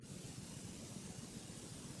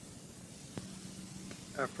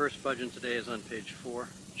Our first bhajan today is on page 4,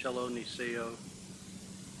 Cello Niseo.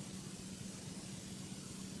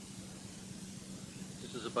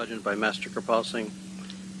 This is a bhajan by Master Kirpal Singh.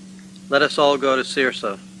 Let us all go to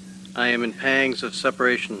Sirsa. I am in pangs of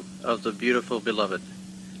separation of the beautiful beloved.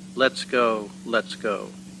 Let's go, let's go.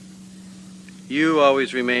 You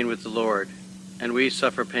always remain with the Lord, and we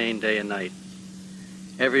suffer pain day and night.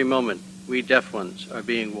 Every moment, we deaf ones are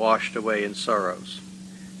being washed away in sorrows.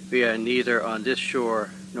 We are neither on this shore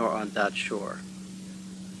nor on that shore.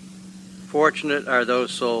 Fortunate are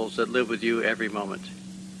those souls that live with you every moment.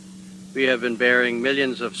 We have been bearing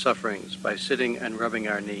millions of sufferings by sitting and rubbing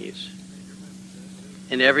our knees.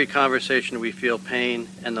 In every conversation we feel pain,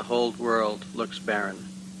 and the whole world looks barren.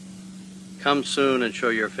 Come soon and show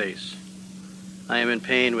your face. I am in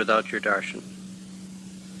pain without your darshan.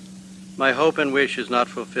 My hope and wish is not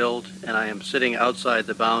fulfilled, and I am sitting outside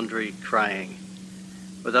the boundary crying.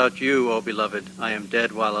 Without you, O beloved, I am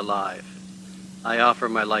dead while alive. I offer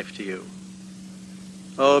my life to you.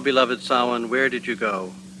 O beloved Sawan, where did you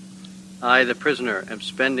go? I, the prisoner, am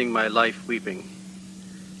spending my life weeping.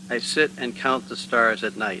 I sit and count the stars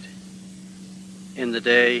at night. In the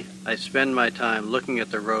day, I spend my time looking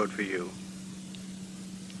at the road for you.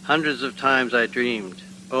 Hundreds of times I dreamed,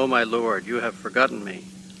 O my Lord, you have forgotten me.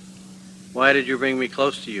 Why did you bring me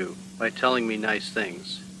close to you by telling me nice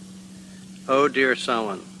things? O dear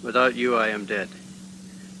Sawan, without you I am dead.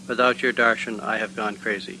 Without your darshan I have gone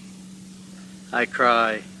crazy. I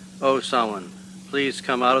cry, O Sawan, please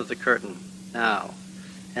come out of the curtain now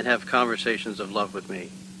and have conversations of love with me.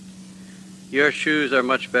 Your shoes are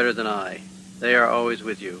much better than I. They are always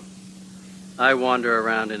with you. I wander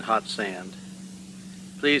around in hot sand.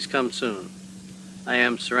 Please come soon. I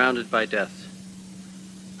am surrounded by death.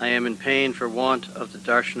 I am in pain for want of the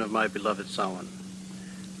darshan of my beloved Sawan.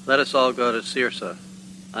 Let us all go to Sirsa.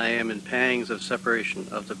 I am in pangs of separation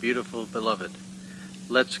of the beautiful beloved.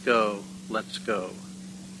 Let's go, let's go.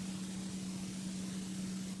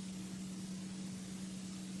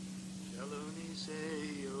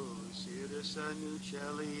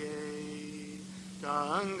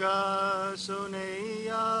 Tanga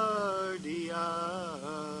soneya dia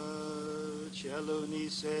cello ni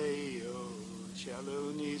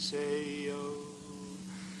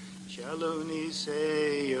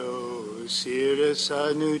seyo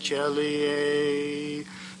sirasanu chaliye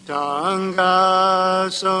tanga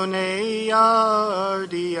soneya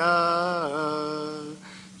dia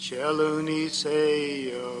cello ni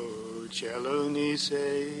seyo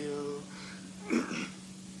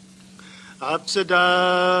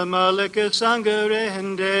Apsada malika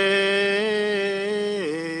sangarehende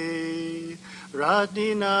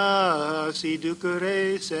Radina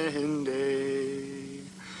sidukare sehende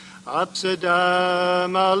Apsada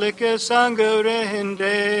malika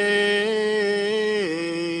sangarehende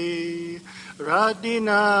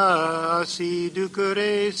Radina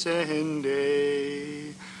sidukare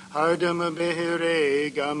sehende Hardama behere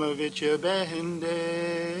gamavicha behende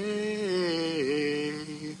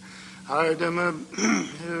Hardama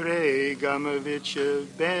re gamavicha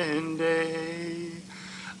bende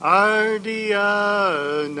Ardiya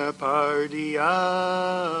napardiya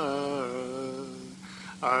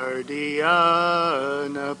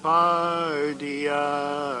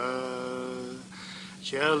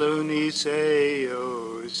Cello niseyo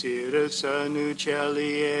sirasanu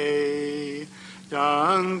chaliye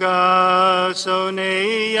Danga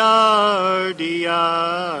soneya ardiya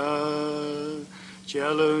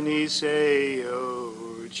Cello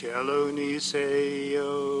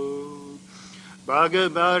niseyo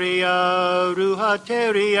Bhagavariya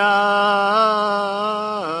ruhateriya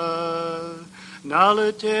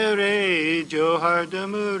Nalatere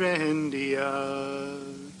johardamarendiya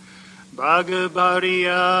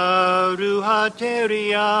Bhagavariya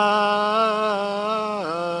ruhateriya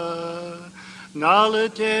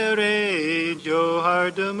Nalatere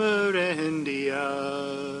johardamarendiya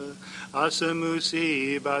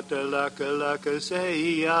Asamusi batalaka laka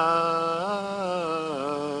seya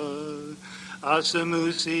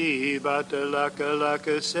Asamusi batalaka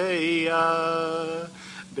laka seya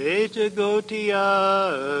Beta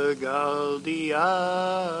gotia galdia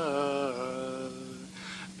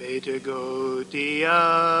Beta gotia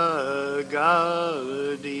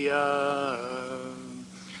galdia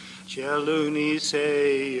Cheluni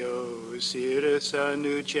seyo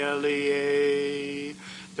sirasanu cheliye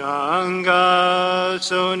Tanga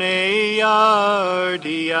soneya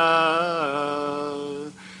ardiya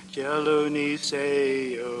Cello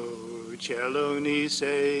niseyo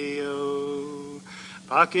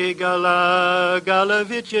Pake gala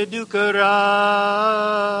galavicha dukara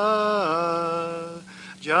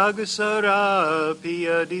Jagasara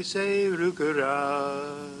Pia Dise Rukara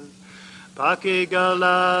Pake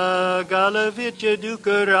Gala Galavitya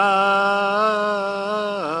Dukara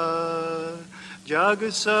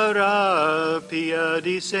Jagasara Pia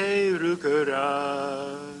Dise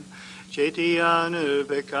Rukara Chaitiyana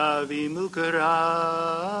Bekavi Mukara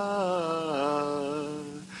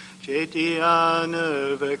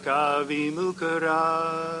Chaitiyana Vakavi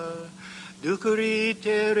Mukara Dukari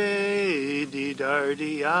Tere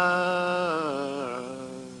Didardiya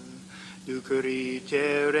Dukari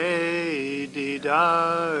Tere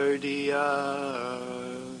Didardiya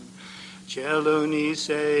Cheloni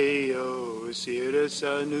Seyo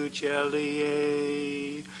Sirasanu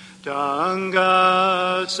Chelie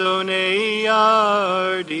Tanga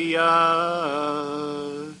Soneyardiya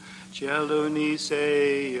Cheloni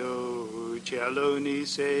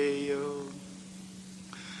Seyo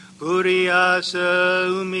Puriyasa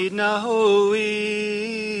Umidna Hoi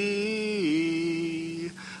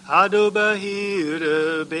Hado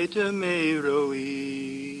Bahira Beta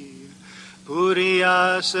Meroi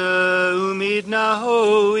Puriyasa Umidna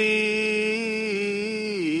Hoi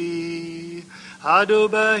Hado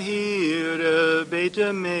Bahira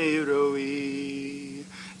Beta Meroi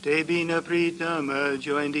Tebina Pritama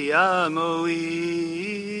joined the Amoi.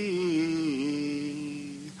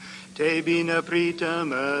 Tebina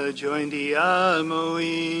Pritama joined the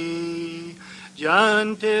Amoi.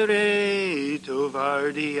 Jantere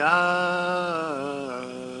Tovardia.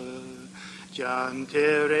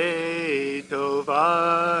 Jantere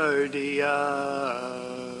Tovardia.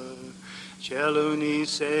 Cheluni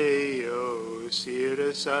Seyo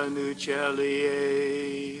Sirasanu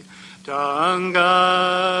Chelie.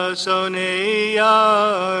 Tanga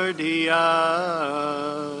Soneyardiya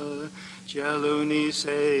Cheloni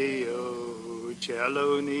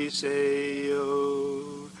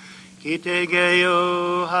Seyo Kitegeyo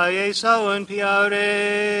Haye Sawan Piare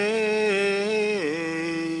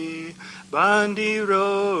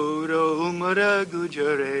Bandiro Umara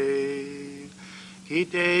Gujare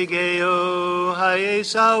Kitegeyo Haye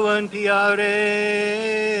Sawan Piare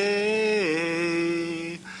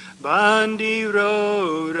Bandiro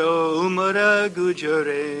Umara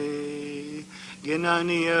Gujare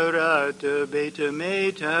Ginani Arata Beta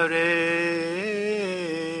Metare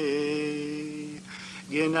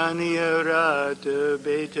Ginani Arata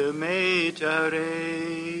Beta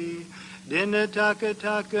Metare Dina Taka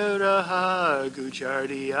Taka Raha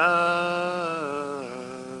Gujardiya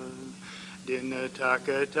Dina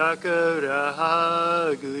Taka Taka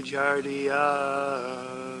Raha Gujardiya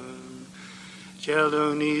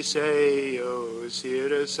Cheloni Seyo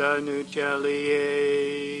Sirasanu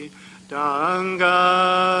Chelie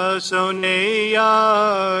Tanga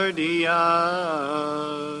Soneyardiya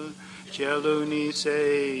Cheloni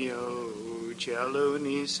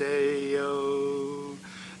Seyo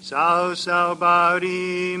Sao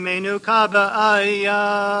Bari Menukaba Aya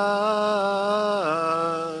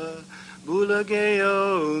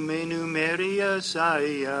Bulageo Menu Meria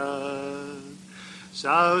Saya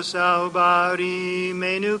Sao Bari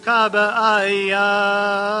Menukaba Aya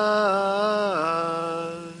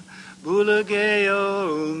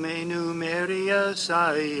Bulageo Menu Meria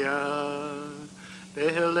Saya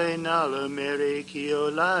Pehele Nala Meri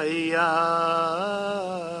Kiolaya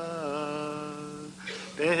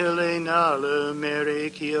Pehele Nala Meri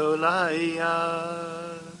Kiolaya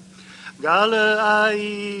Gala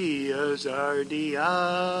Ai Azardia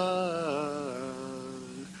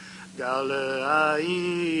Gala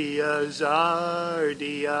Ai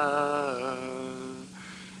Azardia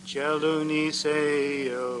Cheluni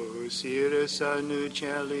Seyo Sirasanu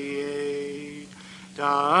Chelie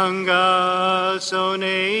Tanga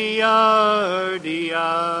Soneyardiya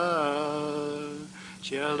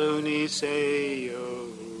Cheluni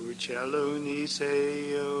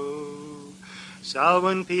Seyo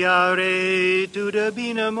Sawan Piare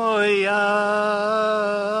Tudabina Moya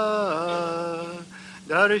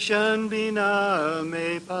Darshan Bina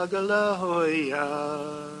Me Pagala Hoya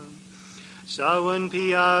Sawan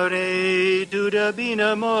Piare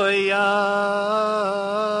Tudabina Moya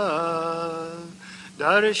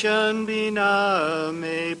Darshan Bina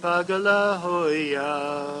Me Pagala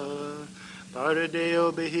Hoya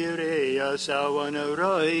Paradeo Behireya Sawana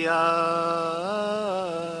Roya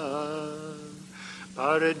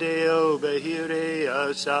Paradeo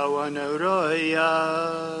Behireya Sawana Roya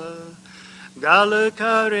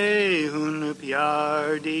Galakare Hun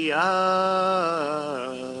Pyardiya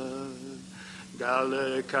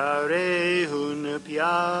Galakare Hun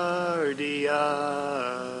Pyardiya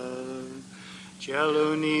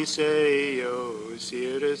Cheluni Seyo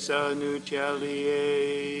Sirasanu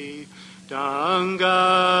Chelie Tanga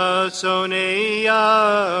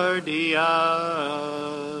soneyardia,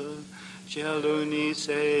 cheloni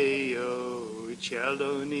seyo,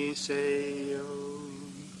 cheloni seyo.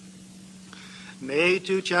 Me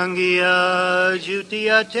tu changia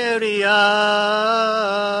jutia teria,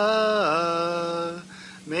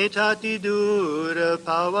 me tati dura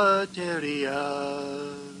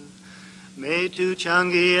pawateria. Me tu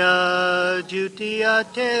changia jutia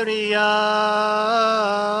teria,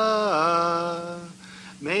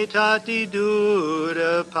 me tati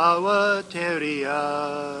dura pawateria,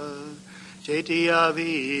 chetia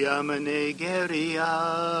via manegeria,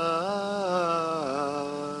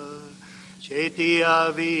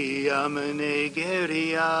 chetia via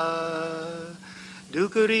manegeria,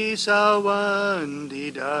 dukari sawan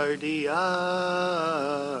didardia.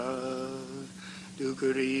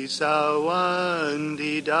 Dukari sawan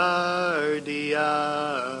didardia,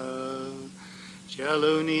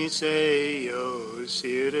 cheloni seyo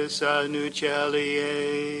sirasanu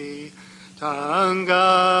chelie,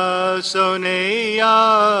 tanga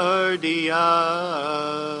soneyardia,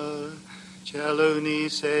 cheloni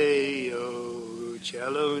seyo,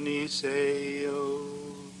 cheloni seyo.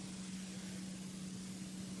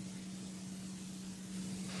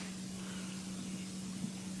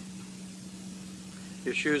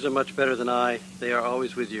 Your shoes are much better than I. They are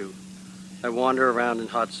always with you. I wander around in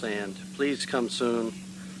hot sand. Please come soon.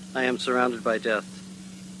 I am surrounded by death.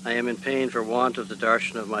 I am in pain for want of the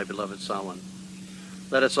darshan of my beloved Sawan.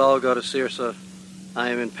 Let us all go to Sirsa. I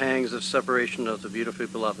am in pangs of separation of the beautifully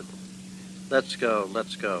beloved. Let's go,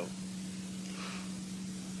 let's go.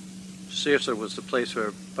 Sirsa was the place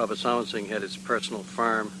where Baba Sawan Singh had his personal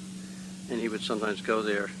farm, and he would sometimes go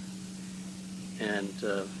there. And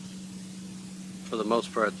for the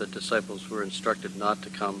most part, the disciples were instructed not to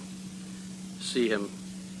come see him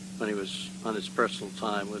when he was on his personal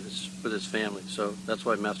time with his family. So that's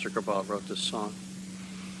why Master Kirpal wrote this song.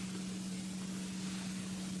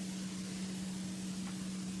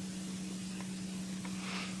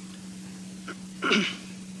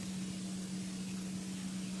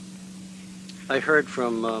 I heard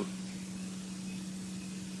from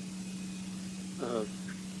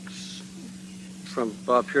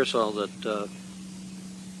Bob Pearsall that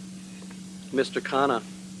Mr. Khanna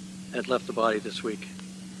had left the body this week.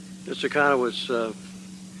 Mr. Khanna was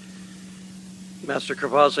Master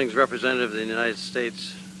Kirpal Singh's representative in the United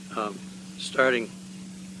States, starting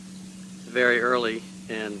very early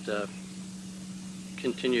and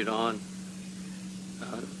continued on.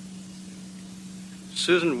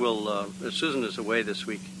 Susan is away this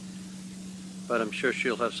week, but I'm sure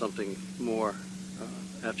she'll have something more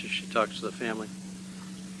after she talks to the family.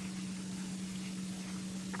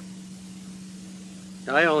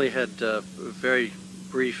 I only had very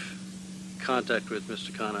brief contact with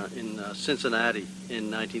Mr. Khanna in Cincinnati in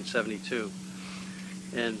 1972,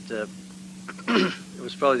 and it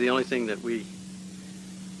was probably the only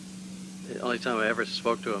time I ever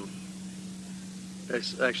spoke to him.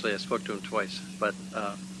 Actually, I spoke to him twice, but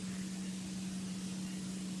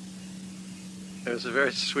it was a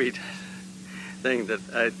very sweet thing that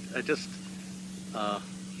I just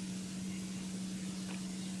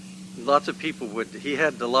lots of people he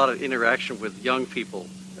had a lot of interaction with young people,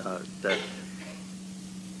 that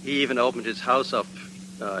he even opened his house up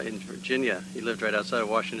in Virginia. He lived right outside of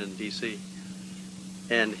Washington, D.C.,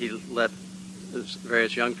 and he let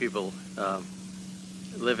various young people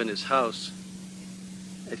live in his house.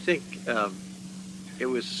 I think it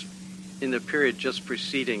was in the period just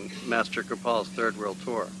preceding Master Kirpal's Third World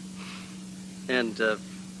Tour. And I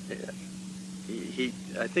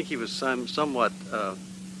think he was somewhat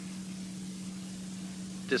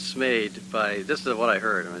dismayed by, this is what I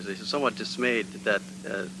heard, he was somewhat dismayed that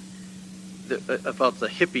about the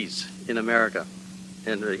hippies in America.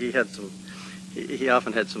 And he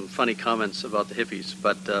often had some funny comments about the hippies,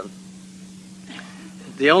 but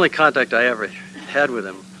the only contact I ever had with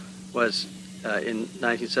him was in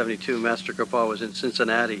 1972. Master Kirpal was in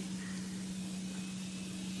Cincinnati,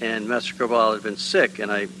 and Master Kirpal had been sick, and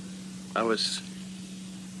I was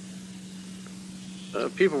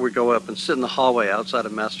people would go up and sit in the hallway outside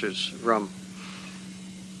of Master's room.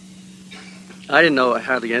 I didn't know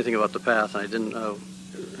hardly anything about the path, and I didn't know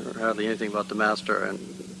hardly anything about the Master, and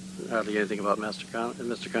hardly anything about Mr.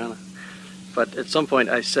 Khanna. But at some point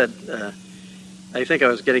I said, I think I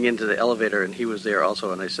was getting into the elevator, and he was there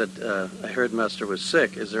also, and I said, I heard Master was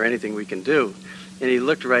sick. Is there anything we can do? And he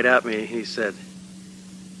looked right at me, and he said,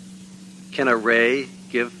 can a ray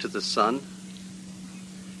give to the sun?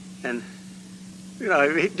 And,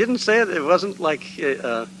 he didn't say it. It wasn't like, it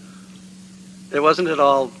wasn't at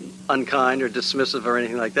all unkind or dismissive or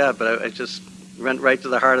anything like that, but I just, went right to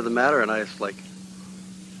the heart of the matter, and I was like,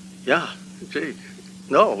 yeah, gee,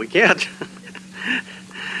 no, we can't.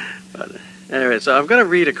 But anyway, so I'm going to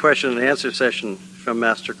read a question and answer session from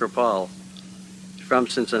Master Kirpal from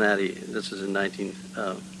Cincinnati. This is in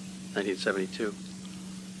 1972.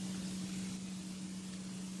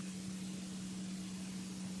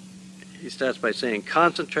 He starts by saying,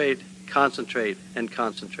 concentrate, concentrate, and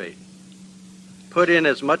concentrate. Put in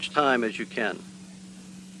as much time as you can.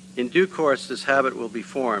 In due course, this habit will be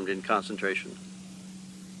formed in concentration.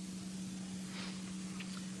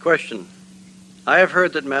 Question. I have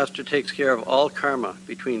heard that Master takes care of all karma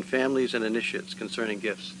between families and initiates concerning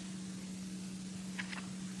gifts.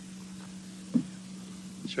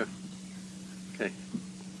 Sure. Okay.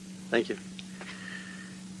 Thank you.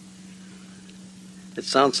 It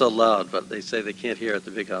sounds so loud, but they say they can't hear at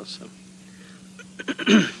the big house. So.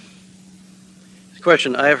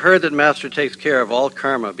 Question. I have heard that Master takes care of all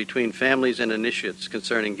karma between families and initiates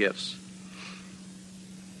concerning gifts.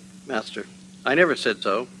 Master. I never said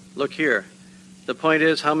so. Look here. The point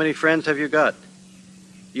is, how many friends have you got?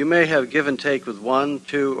 You may have give and take with 1,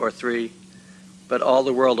 2, or 3, but all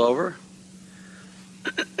the world over?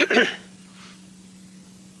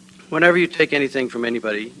 Whenever you take anything from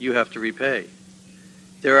anybody, you have to repay.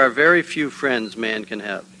 There are very few friends man can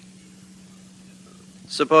have.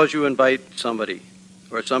 Suppose you invite somebody,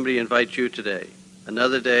 or somebody invites you today.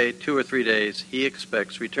 Another day, 2 or 3 days, he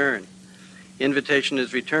expects return. Invitation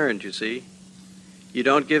is returned, you see. You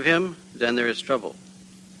don't give him, then there is trouble.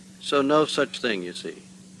 So no such thing, you see.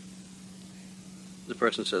 The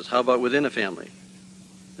person says, how about within a family?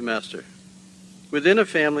 The Master. Within a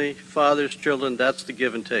family, fathers, children, that's the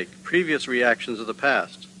give and take. Previous reactions of the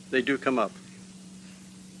past, they do come up.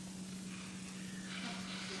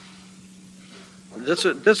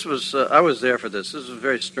 This was, I was there for this. This was a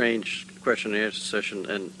very strange question and answer session,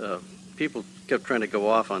 and people kept trying to go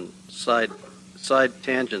off on side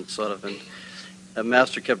tangents, sort of, and a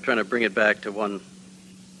Master kept trying to bring it back to one,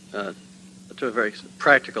 to a very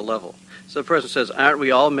practical level. So the person says, aren't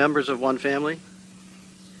we all members of one family?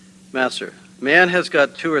 Master, man has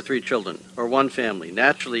got 2 or 3 children, or one family.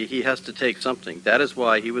 Naturally, he has to take something. That is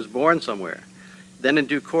why he was born somewhere. Then in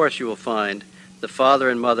due course you will find the father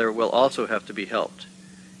and mother will also have to be helped.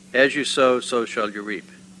 As you sow, so shall you reap.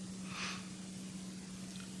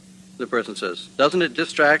 The person says, doesn't it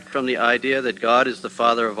distract from the idea that God is the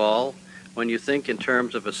father of all when you think in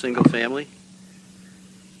terms of a single family?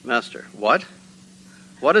 Master, what?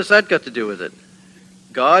 What has that got to do with it?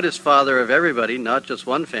 God is father of everybody, not just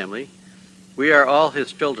one family. We are all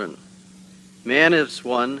his children. Man is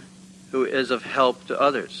one who is of help to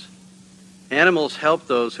others. Animals help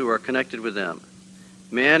those who are connected with them.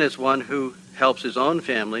 Man is one who helps his own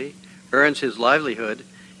family, earns his livelihood,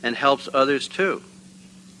 and helps others too.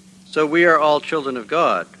 So we are all children of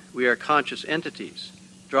God. We are conscious entities,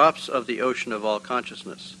 drops of the ocean of all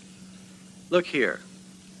consciousness. Look here.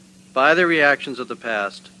 By the reactions of the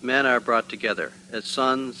past, men are brought together as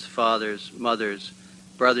sons, fathers, mothers,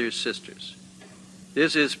 brothers, sisters.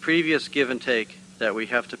 This is previous give and take that we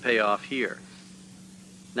have to pay off here.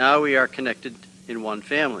 Now we are connected in one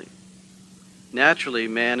family. Naturally,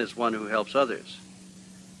 man is one who helps others.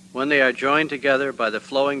 When they are joined together by the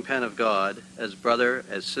flowing pen of God, as brother,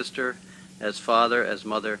 as sister, as father, as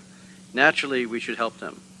mother, naturally we should help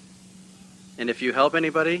them. And if you help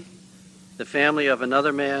anybody, the family of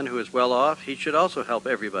another man who is well off, he should also help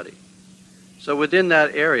everybody. So within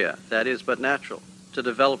that area, that is but natural, to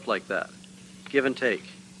develop like that, give and take.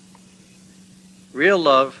 Real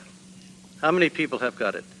love, how many people have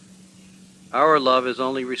got it? Our love is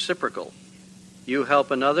only reciprocal. You help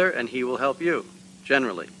another and he will help you,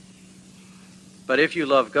 generally. But if you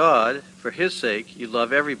love God, for his sake, you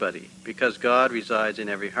love everybody, because God resides in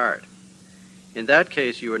every heart. In that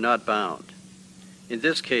case, you are not bound. In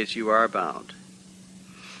this case, you are bound.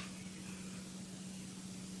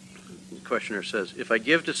 The questioner says, if I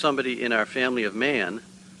give to somebody in our family of man,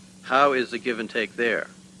 how is the give and take there?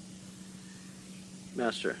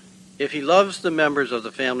 Master, if he loves the members of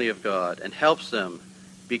the family of God and helps them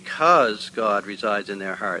because God resides in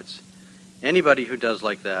their hearts, anybody who does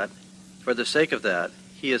like that, for the sake of that,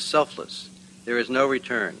 he is selfless. There is no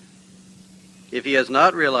return. If he has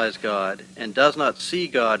not realized God and does not see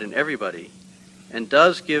God in everybody, and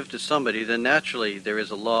does give to somebody, then naturally there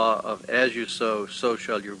is a law of as you sow, so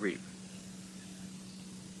shall you reap.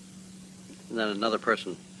 And then another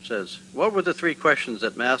person says, what were the 3 questions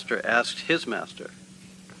that Master asked his master?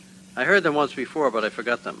 I heard them once before, but I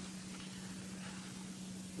forgot them.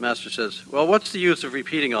 Master says, well, what's the use of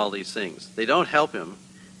repeating all these things? They don't help him.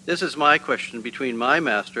 This is my question between my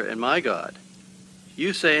master and my God.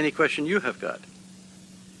 You say any question you have got.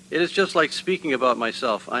 It is just like speaking about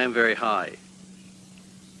myself. I am very high.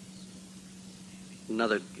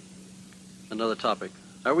 Another topic.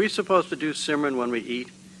 Are we supposed to do Simran when we eat?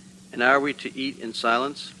 And are we to eat in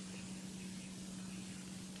silence?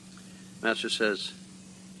 Master says,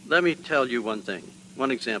 let me tell you one thing, one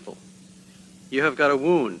example. You have got a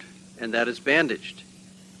wound, and that is bandaged.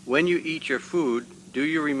 When you eat your food, do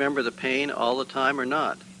you remember the pain all the time or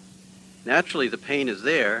not? Naturally, the pain is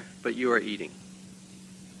there, but you are eating.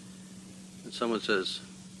 And someone says,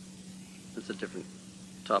 that's a different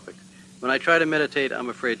topic. When I try to meditate, I'm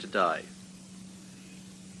afraid to die.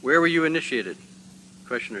 Where were you initiated?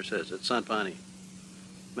 Questioner says, at Sant Bani.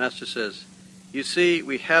 Master says, you see,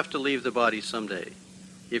 we have to leave the body someday.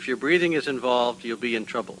 If your breathing is involved, you'll be in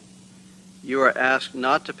trouble. You are asked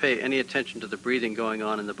not to pay any attention to the breathing going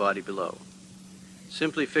on in the body below.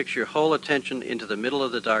 Simply fix your whole attention into the middle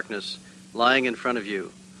of the darkness lying in front of you,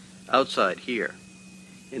 outside, here.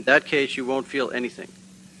 In that case, you won't feel anything.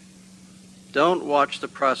 Don't watch the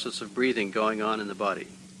process of breathing going on in the body.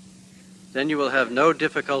 Then you will have no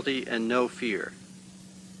difficulty and no fear.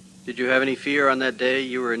 Did you have any fear on that day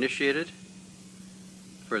you were initiated?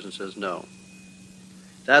 The person says no.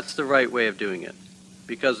 That's the right way of doing it.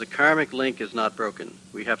 Because the karmic link is not broken,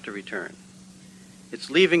 we have to return. It's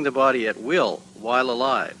leaving the body at will while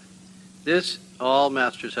alive. This all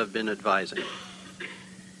masters have been advising.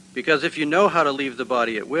 Because if you know how to leave the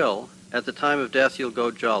body at will, at the time of death you'll go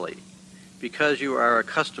jolly, because you are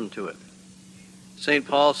accustomed to it. St.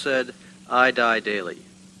 Paul said, I die daily.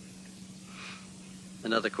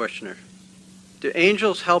 Another questioner. Do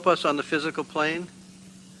angels help us on the physical plane?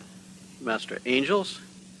 Master, angels?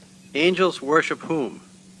 Angels worship whom?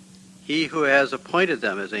 He who has appointed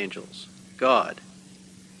them as angels, God.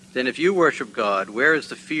 Then if you worship God, where is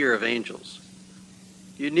the fear of angels?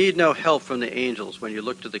 You need no help from the angels when you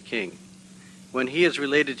look to the King, when he is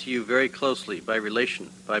related to you very closely by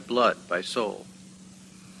relation, by blood, by soul.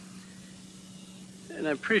 And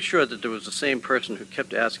I'm pretty sure that there was the same person who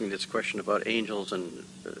kept asking this question about angels, and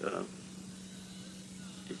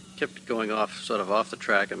it kept going off the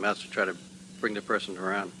track, and Master tried to bring the person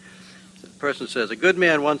around. The person says, a good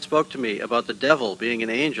man once spoke to me about the devil being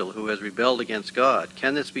an angel who has rebelled against God.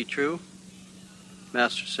 Can this be true?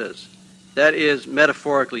 Master says, that is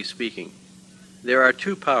metaphorically speaking. There are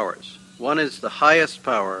two powers. One is the highest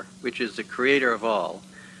power, which is the creator of all.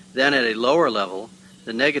 Then at a lower level,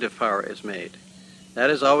 the negative power is made.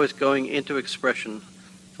 That is always going into expression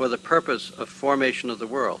for the purpose of formation of the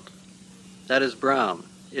world. That is Brahm.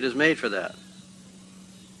 It is made for that.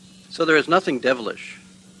 So there is nothing devilish.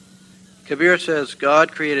 Kabir says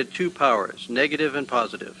God created two powers, negative and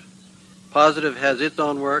positive. Positive has its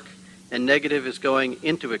own work, and negative is going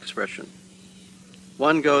into expression.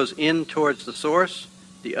 One goes in towards the source,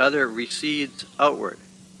 the other recedes outward.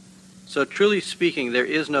 So truly speaking, there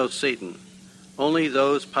is no Satan. Only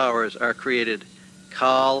those powers are created,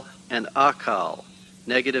 Kal and Akal,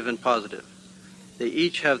 negative and positive. They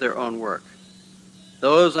each have their own work.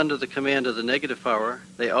 Those under the command of the negative power,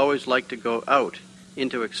 they always like to go out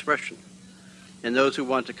into expression. And those who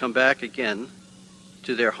want to come back again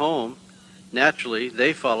to their home, naturally,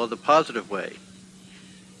 they follow the positive way.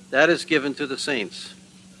 That is given to the saints.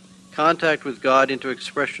 Contact with God into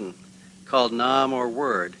expression, called Nam or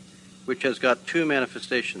word, which has got two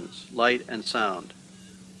manifestations, light and sound.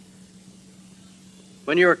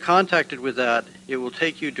 When you are contacted with that, it will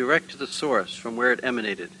take you direct to the source from where it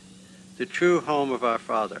emanated, the true home of our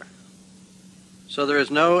Father. So there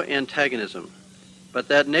is no antagonism, but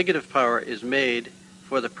that negative power is made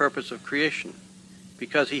for the purpose of creation,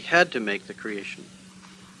 because he had to make the creation.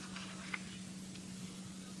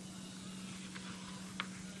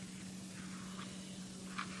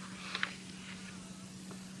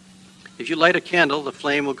 If you light a candle, the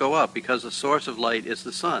flame will go up, because the source of light is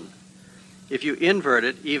the sun. If you invert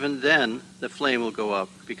it, even then the flame will go up,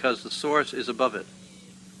 because the source is above it.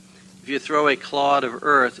 If you throw a clod of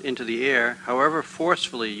earth into the air, however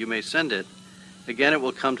forcefully you may send it, again it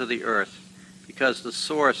will come to the earth, because the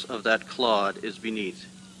source of that clod is beneath.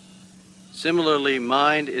 Similarly,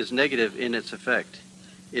 mind is negative in its effect.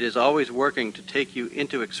 It is always working to take you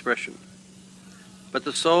into expression. But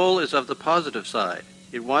the soul is of the positive side.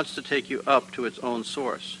 It wants to take you up to its own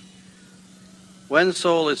source. When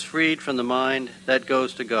soul is freed from the mind, that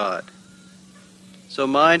goes to God. So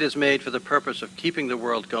mind is made for the purpose of keeping the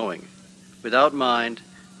world going. Without mind,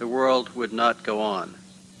 the world would not go on.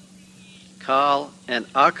 Kal and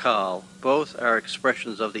Akal both are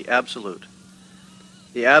expressions of the Absolute.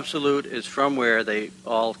 The Absolute is from where they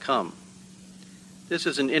all come. This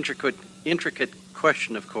is an intricate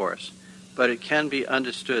question, of course, but it can be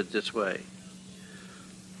understood this way.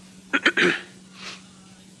 The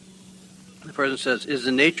person says, is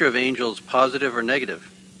the nature of angels positive or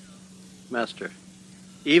negative? Master,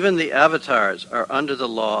 even the avatars are under the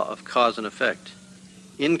law of cause and effect.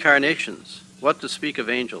 Incarnations, what to speak of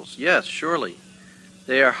angels? Yes, surely.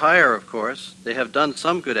 They are higher, of course. They have done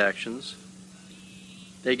some good actions.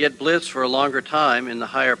 They get bliss for a longer time in the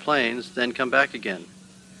higher planes, then come back again.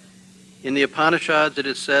 In the Upanishads it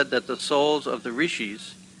is said that the souls of the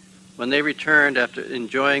rishis, when they returned after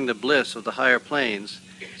enjoying the bliss of the higher planes,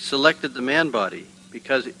 selected the man body,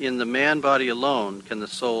 because in the man body alone can the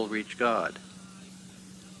soul reach God.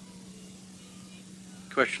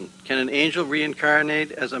 Question, can an angel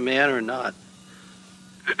reincarnate as a man or not?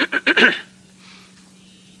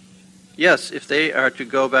 Yes, if they are to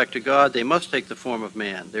go back to God, they must take the form of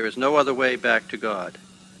man. There is no other way back to God.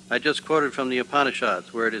 I just quoted from the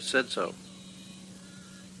Upanishads, where it is said so.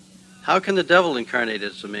 How can the devil incarnate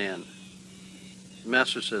as a man? The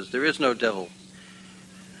Master says, there is no devil.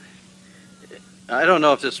 I don't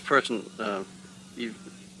know if this person,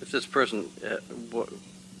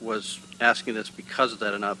 was asking this because of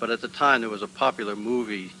that or not, but at the time there was a popular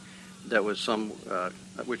movie that was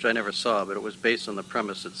which I never saw, but it was based on the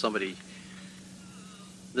premise that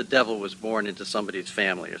the devil was born into somebody's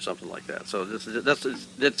family or something like that. So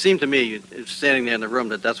it seemed to me, standing there in the room,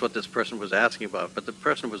 that that's what this person was asking about. But the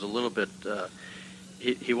person was a little bit,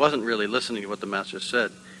 he wasn't really listening to what the Master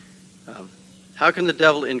said. How can the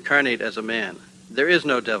devil incarnate as a man? There is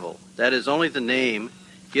no devil. That is only the name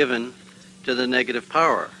given to the negative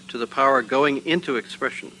power, to the power going into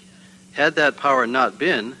expression. Had that power not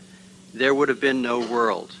been, there would have been no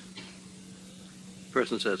world. The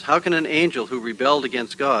person says, how can an angel who rebelled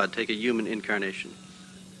against God take a human incarnation?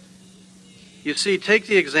 You see, take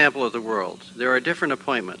the example of the world. There are different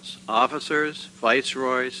appointments, officers,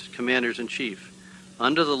 viceroys, commanders-in-chief.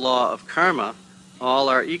 Under the law of karma, all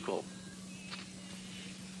are equal.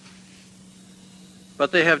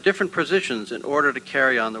 But they have different positions in order to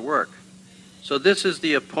carry on the work. So this is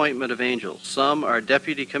the appointment of angels. Some are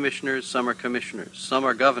deputy commissioners, some are commissioners, some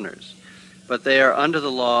are governors. But they are under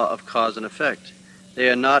the law of cause and effect. They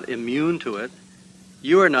are not immune to it.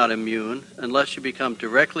 You are not immune unless you become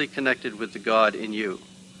directly connected with the God in you.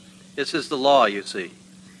 This is the law, you see.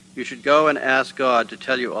 You should go and ask God to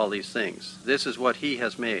tell you all these things. This is what He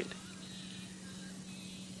has made.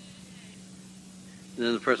 And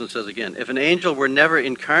then the person says again, if an angel were never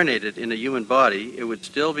incarnated in a human body, it would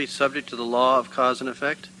still be subject to the law of cause and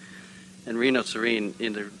effect? And Reno Serene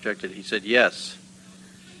interjected. He said, yes.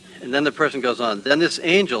 And then the person goes on, then this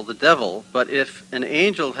angel, the devil, but if an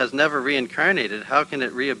angel has never reincarnated, how can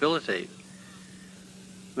it rehabilitate?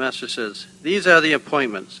 The Master says, these are the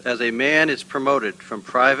appointments. As a man is promoted from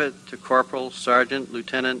private to corporal, sergeant,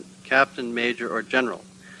 lieutenant, captain, major, or general,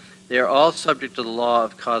 they are all subject to the law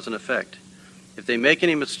of cause and effect. If they make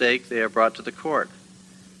any mistake, they are brought to the court.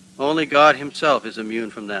 Only God Himself is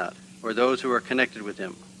immune from that, or those who are connected with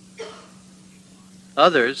Him.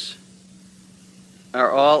 Others are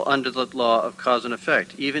all under the law of cause and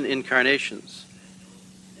effect, even incarnations.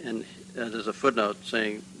 And there's a footnote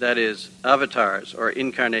saying that is avatars or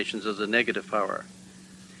incarnations of the negative power.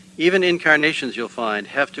 Even incarnations, you'll find,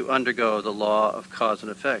 have to undergo the law of cause and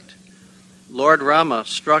effect. Lord Rama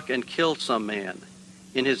struck and killed some man.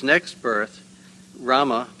 In his next birth,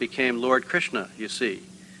 Rama became Lord Krishna, you see,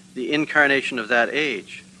 the incarnation of that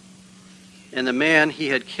age. And the man he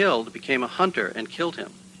had killed became a hunter and killed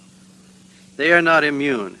him. They are not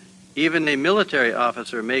immune. Even a military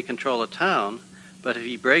officer may control a town, but if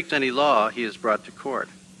he breaks any law, he is brought to court.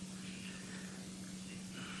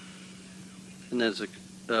 And there's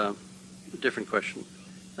a different question.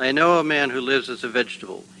 I know a man who lives as a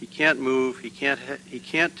vegetable. He can't move, he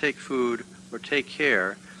can't take food or take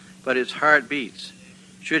care, but his heart beats.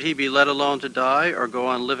 Should he be let alone to die or go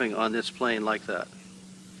on living on this plane like that?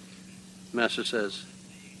 Master says,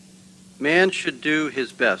 man should do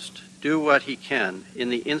his best, do what he can in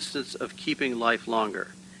the instance of keeping life longer.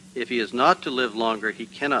 If he is not to live longer, he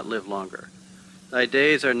cannot live longer. Thy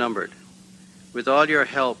days are numbered. With all your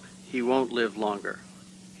help, he won't live longer.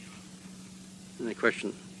 And the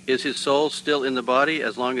question, is his soul still in the body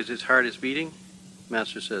as long as his heart is beating?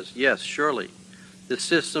 Master says, yes, surely. The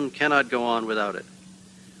system cannot go on without it.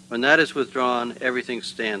 When that is withdrawn, everything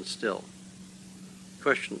stands still.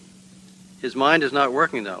 Question, his mind is not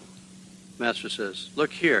working though. Master says,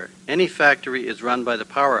 look here, any factory is run by the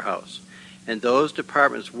powerhouse, and those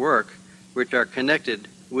departments work which are connected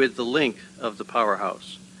with the link of the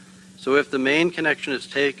powerhouse. So if the main connection is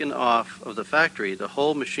taken off of the factory, the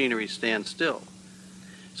whole machinery stands still.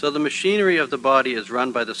 So the machinery of the body is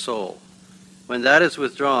run by the soul. When that is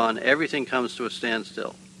withdrawn, everything comes to a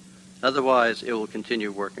standstill. Otherwise, it will continue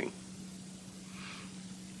working.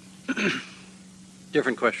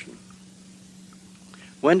 Different question.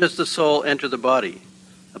 When does the soul enter the body?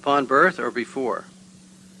 Upon birth or before?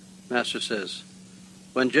 Master says,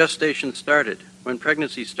 when gestation started, when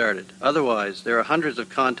pregnancy started. Otherwise, there are hundreds of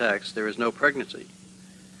contacts, there is no pregnancy.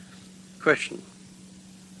 Question.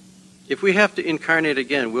 If we have to incarnate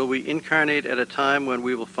again, will we incarnate at a time when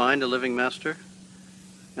we will find a living master?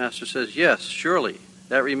 Master says, yes, surely.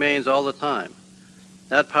 That remains all the time.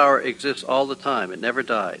 That power exists all the time. It never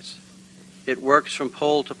dies. It works from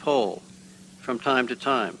pole to pole, from time to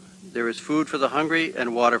time. There is food for the hungry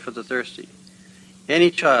and water for the thirsty.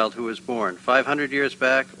 Any child who is born 500 years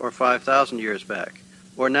back or 5,000 years back,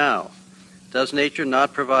 or now, does nature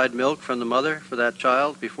not provide milk from the mother for that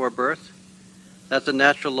child before birth? That's a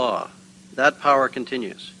natural law. That power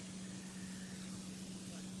continues.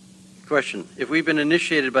 Question. If we've been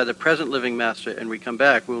initiated by the present living master and we come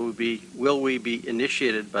back, will we be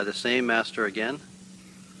initiated by the same master again?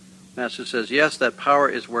 Master says, yes, that power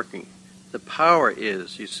is working. The power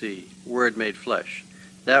is, you see, Word made flesh.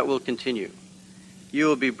 That will continue. You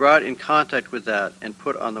will be brought in contact with that and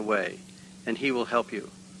put on the way, and he will help you.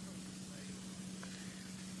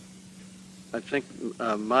 I think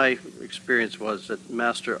my experience was that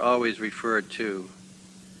Master always referred to,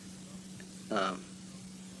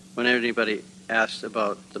 when anybody asked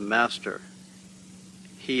about the Master,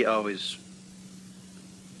 he always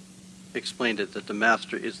explained it that the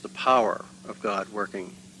Master is the power of God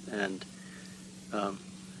working. And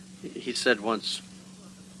he said once,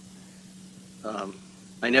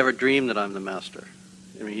 I never dream that I'm the Master.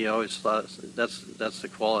 I mean, he always thought that's the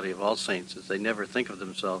quality of all saints, is they never think of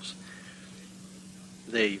themselves.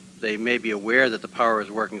 They may be aware that the power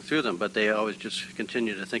is working through them, but they always just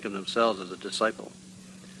continue to think of themselves as a disciple.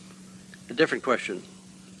 A different question.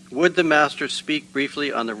 Would the Master speak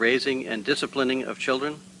briefly on the raising and disciplining of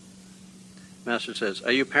children? Master says,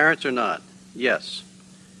 are you parents or not? Yes.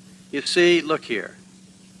 You see, look here.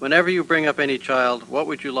 Whenever you bring up any child, what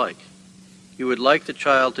would you like? You would like the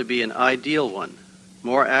child to be an ideal one,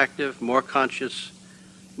 more active, more conscious,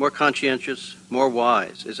 more conscientious, more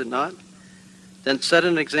wise, is it not? Then set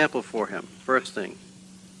an example for him, first thing.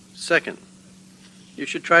 Second, you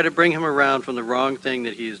should try to bring him around from the wrong thing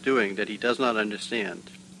that he is doing that he does not understand.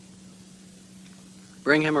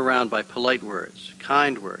 Bring him around by polite words,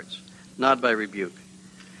 kind words, not by rebuke.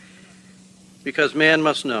 Because man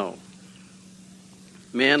must know.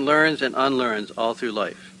 Man learns and unlearns all through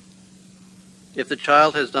life. If the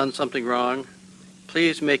child has done something wrong,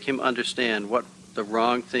 please make him understand what the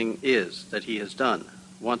wrong thing is that he has done,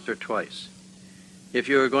 once or twice. If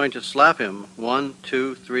you are going to slap him 1,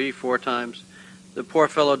 2, 3, 4 times, the poor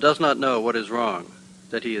fellow does not know what is wrong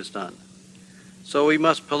that he has done. So we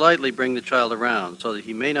must politely bring the child around so that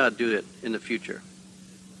he may not do it in the future.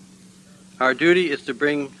 Our duty is to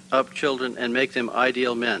bring up children and make them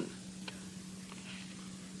ideal men,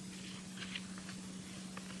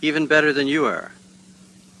 even better than you are.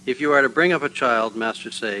 If you are to bring up a child,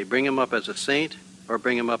 Masters say, bring him up as a saint, or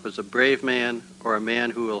bring him up as a brave man, or a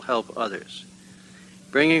man who will help others.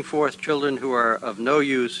 Bringing forth children who are of no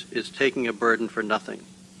use is taking a burden for nothing.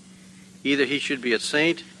 Either he should be a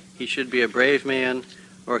saint, he should be a brave man,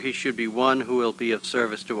 or he should be one who will be of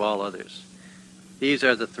service to all others. These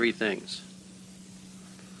are the 3 things.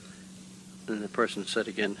 And the person said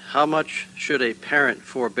again, how much should a parent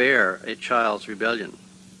forbear a child's rebellion?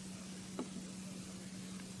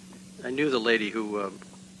 I knew the lady who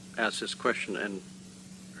asked this question, and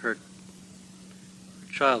her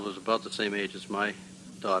child was about the same age as my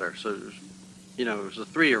daughter. So, it was the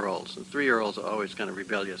 3-year-olds. And 3-year-olds are always kind of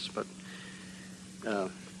rebellious. But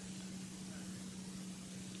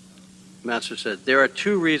Master said, there are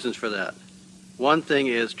 2 reasons for that. One thing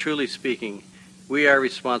is, truly speaking, we are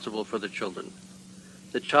responsible for the children.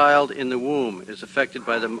 The child in the womb is affected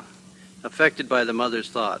by the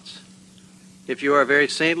mother's thoughts. If you are very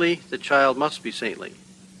saintly, the child must be saintly.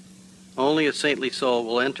 Only a saintly soul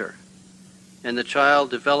will enter, and the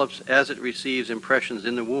child develops as it receives impressions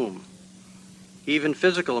in the womb. Even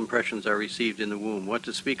physical impressions are received in the womb, what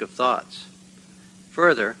to speak of thoughts.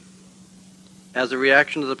 Further, as a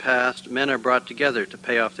reaction to the past, men are brought together to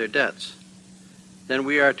pay off their debts. Then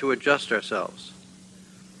we are to adjust ourselves.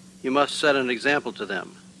 You must set an example to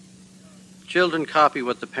them. Children copy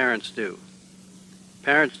what the parents do.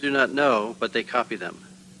 Parents do not know, but they copy them.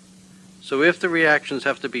 So if the reactions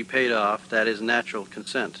have to be paid off, that is natural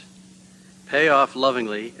consent. Pay off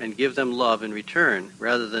lovingly and give them love in return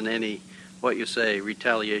rather than any,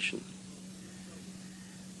 retaliation.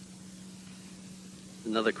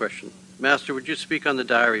 Another question. Master, would you speak on the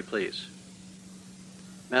diary, please?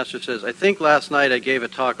 Master says, I think last night I gave a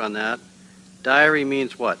talk on that. Diary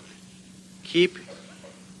means what?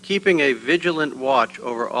 Keeping a vigilant watch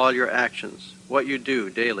over all your actions, what you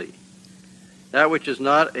do daily. That which is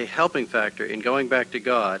not a helping factor in going back to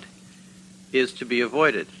God is to be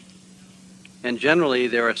avoided. And generally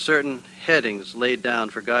there are certain headings laid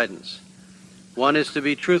down for guidance. One is to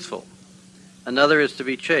be truthful. Another is to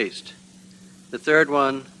be chaste. The third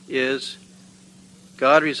one is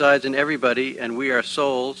God resides in everybody, and we are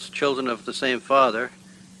souls, children of the same Father,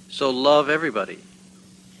 so love everybody.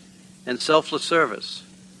 And selfless service.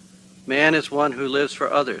 Man is one who lives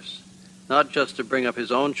for others, not just to bring up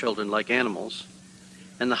his own children like animals.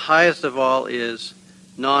 And the highest of all is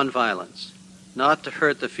nonviolence, not to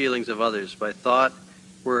hurt the feelings of others by thought,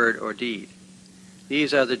 word, or deed.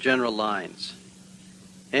 These are the general lines.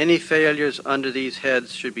 Any failures under these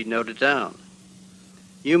heads should be noted down.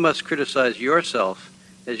 You must criticize yourself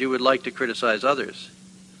as you would like to criticize others.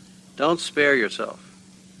 Don't spare yourself.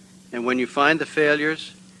 And when you find the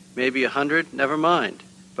failures, maybe 100, never mind,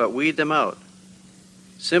 but weed them out.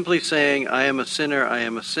 Simply saying, I am a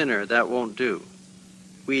sinner, that won't do.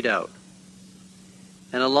 Weed out.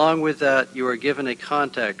 And along with that, you are given a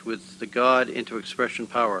contact with the God into expression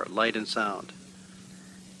power, light and sound.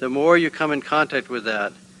 The more you come in contact with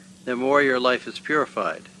that, the more your life is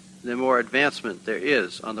purified, the more advancement there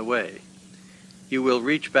is on the way. You will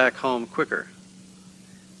reach back home quicker.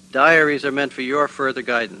 Diaries are meant for your further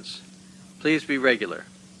guidance. Please be regular.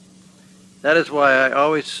 That is why I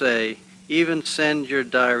always say, even send your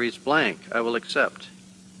diaries blank, I will accept.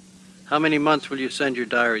 How many months will you send your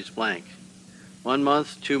diaries blank? 1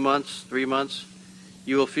 month, 2 months, 3 months?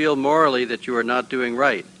 You will feel morally that you are not doing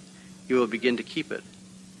right. You will begin to keep it.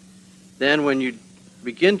 Then when you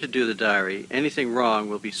begin to do the diary, anything wrong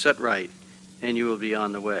will be set right, and you will be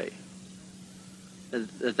on the way.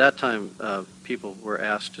 At that time, people were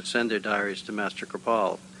asked to send their diaries to Master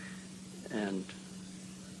Kirpal, and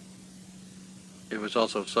it was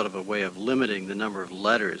also sort of a way of limiting the number of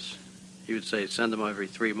letters. He would say, send them every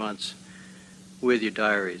 3 months with your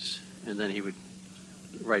diaries, and then he would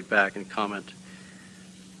write back and comment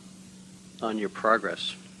on your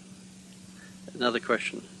progress. Another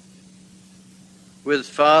question. With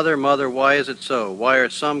father, mother, why is it so? Why are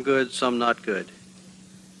some good, some not good?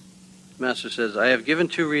 Master says, I have given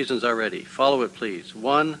 2 reasons already. Follow it, please.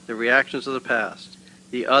 1, the reactions of the past.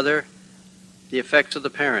 The other, the effects of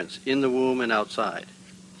the parents in the womb and outside.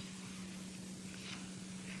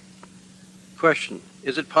 Question.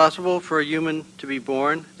 Is it possible for a human to be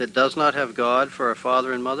born that does not have God for a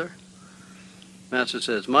father and mother? Master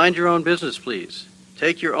says, mind your own business, please.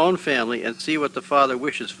 Take your own family and see what the father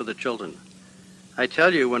wishes for the children. I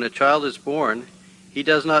tell you, when a child is born, he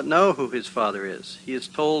does not know who his father is. He is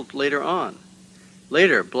told later on.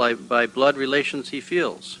 Later, by blood relations he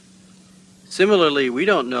feels. Similarly, we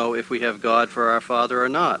don't know if we have God for our father or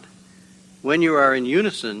not. When you are in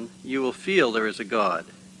unison, you will feel there is a God.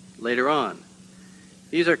 Later on.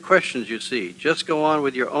 These are questions, you see. Just go on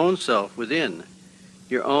with your own self within,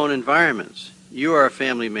 your own environments. You are a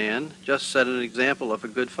family man. Just set an example of a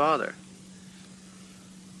good father.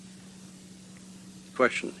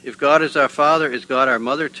 Question. If God is our father, is God our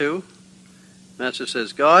mother too? Master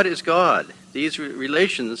says, God is God. These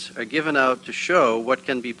relations are given out to show what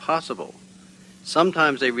can be possible.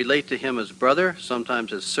 Sometimes they relate to him as brother,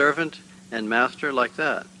 sometimes as servant and master, like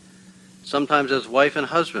that. Sometimes as wife and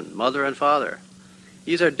husband, mother and father.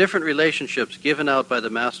 These are different relationships given out by the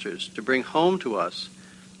masters to bring home to us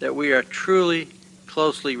that we are truly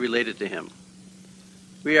closely related to him.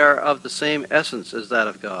 We are of the same essence as that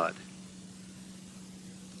of God.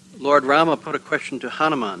 Lord Rama put a question to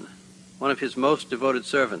Hanuman, one of his most devoted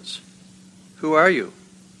servants. Who are you?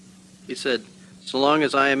 He said, so long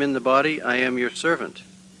as I am in the body, I am your servant.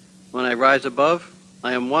 When I rise above,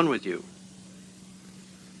 I am one with you.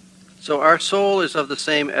 So our soul is of the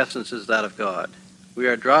same essence as that of God. We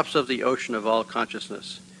are drops of the ocean of all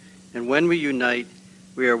consciousness. And when we unite,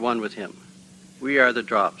 we are one with him. We are the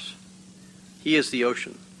drops. He is the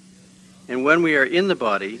ocean. And when we are in the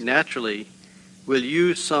body, naturally, we'll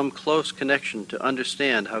use some close connection to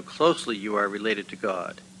understand how closely you are related to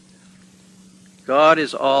God. God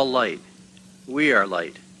is all light. We are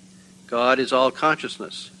light. God is all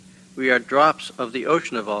consciousness. We are drops of the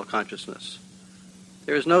ocean of all consciousness.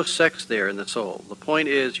 There is no sex there in the soul. The point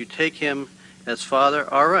is, you take him as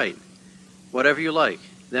father, all right, whatever you like,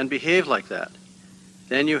 then behave like that.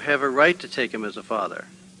 Then you have a right to take him as a father,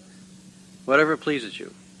 whatever pleases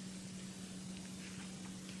you.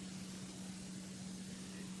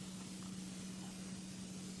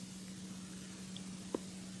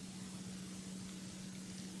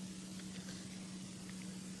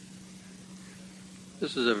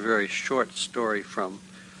 This is a very short story from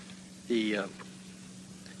the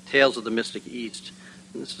Tales of the Mystic East.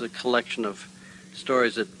 And this is a collection of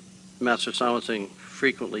stories that Master Sawan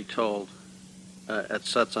frequently told at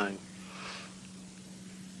Satsang.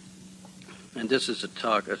 And this is a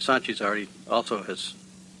talk. Sant Ji's already also has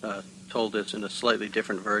told this in a slightly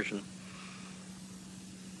different version.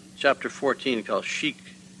 Chapter 14 called Sheikh,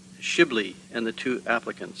 Shibli, and the Two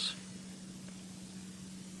Applicants.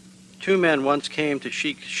 Two men once came to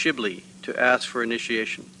Sheikh Shibli to ask for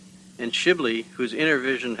initiation, and Shibli, whose inner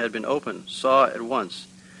vision had been opened, saw at once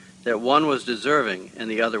that one was deserving and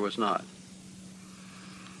the other was not.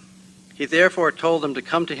 He therefore told them to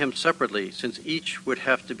come to him separately, since each would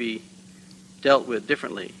have to be dealt with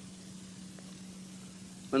differently.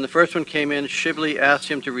 When the first one came in, Shibli asked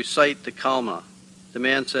him to recite the Kalma. The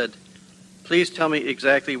man said, "Please tell me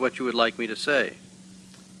exactly what you would like me to say."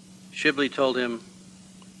 Shibli told him,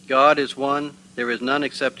 "God is one, there is none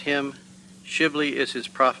except him, Shibli is his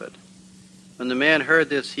prophet." When the man heard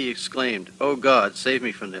this, he exclaimed, "O God, save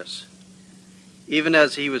me from this." Even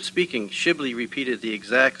as he was speaking, Shibli repeated the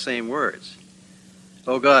exact same words,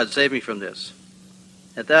 "O God, save me from this."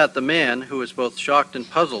 At that, the man, who was both shocked and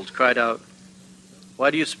puzzled, cried out,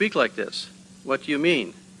 "Why do you speak like this? What do you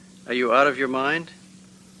mean? Are you out of your mind?"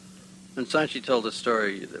 And Sant Ji told a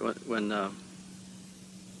story when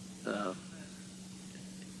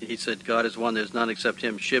he said, "God is one, there's none except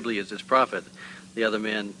him, Shibli is his prophet." The other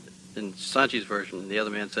man, in Sant Ji's version, the other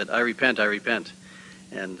man said, I repent, I repent."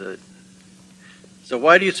 And so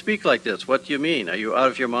why do you speak like this? What do you mean? Are you out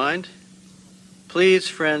of your mind? "Please,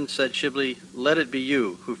 friend," said Shibli, "let it be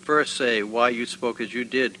you who first say why you spoke as you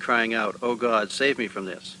did, crying out, 'O God, save me from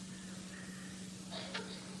this.'"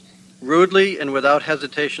 Rudely and without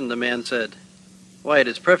hesitation, the man said, "Why, it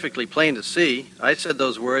is perfectly plain to see. I said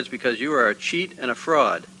those words because you are a cheat and a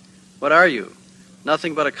fraud. What are you?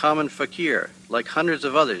 Nothing but a common fakir, like hundreds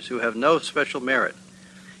of others who have no special merit.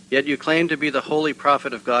 Yet you claim to be the holy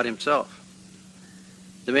prophet of God himself."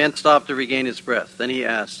 The man stopped to regain his breath. Then he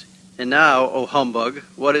asked, "And now, O humbug,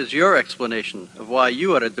 what is your explanation of why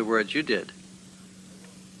you uttered the words you did?"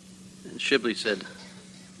 And Shibli said,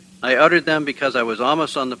 "I uttered them because I was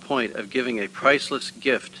almost on the point of giving a priceless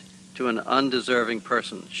gift to an undeserving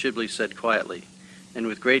person," Shibli said quietly, and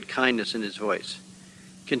with great kindness in his voice.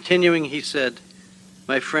 Continuing, he said,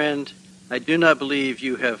 "My friend, I do not believe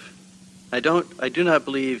you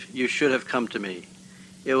should have come to me.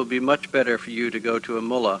 It will be much better for you to go to a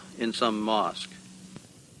mullah in some mosque."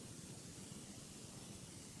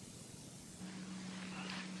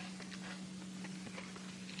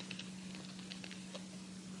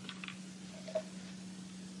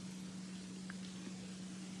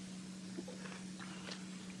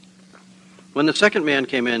 When the second man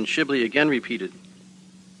came in, Shibli again repeated,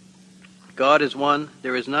 "God is one,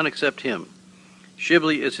 there is none except him.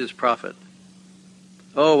 Shibli is his prophet."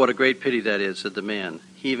 "Oh, what a great pity that is," said the man,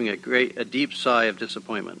 heaving a deep sigh of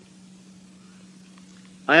disappointment.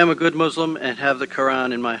 "I am a good Muslim and have the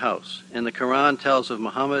Quran in my house, and the Quran tells of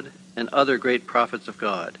Muhammad and other great prophets of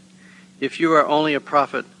God. If you are only a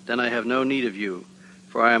prophet, then I have no need of you,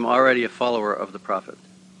 for I am already a follower of the prophet."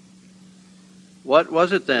 "What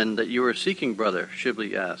was it then that you were seeking, brother?"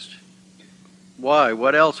 Shibli asked. "Why,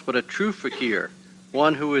 what else but a true fakir,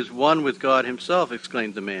 one who is one with God himself,"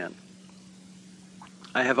 exclaimed the man.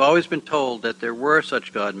 "I have always been told that there were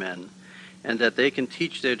such God-men, and that they can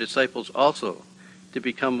teach their disciples also to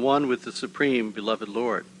become one with the Supreme Beloved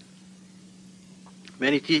Lord.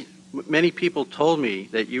 Many people told me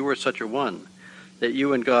that you were such a one, that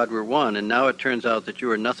you and God were one, and now it turns out that you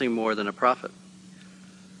are nothing more than a prophet."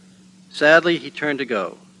 Sadly, he turned to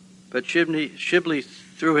go, but Shibli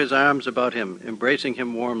threw his arms about him, embracing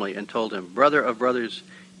him warmly, and told him, "Brother of brothers,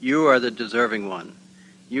 you are the deserving one.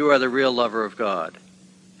 You are the real lover of God.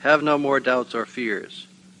 Have no more doubts or fears,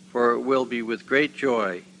 for it will be with great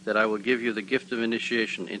joy that I will give you the gift of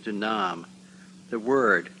initiation into Nam, the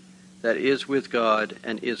word that is with God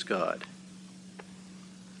and is God."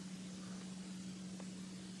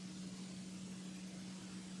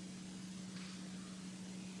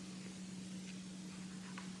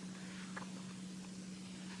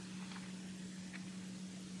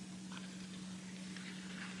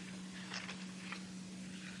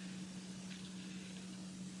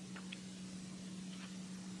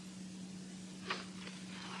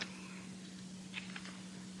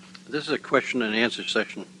 This is a question and answer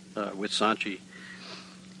session with Sant Ji.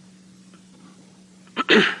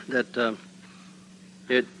 That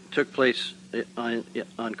it took place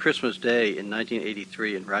on Christmas Day in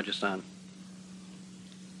 1983 in Rajasthan,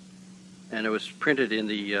 and it was printed in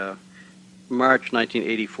the March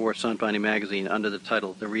 1984 Sant Bani magazine under the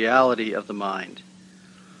title, The Reality of the Mind.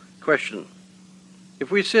 Question.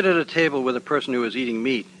 If we sit at a table with a person who is eating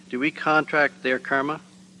meat, do we contract their karma?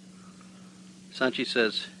 Sant Ji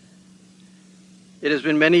says, it has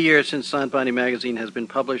been many years since Sant Bani magazine has been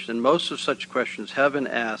published, and most of such questions have been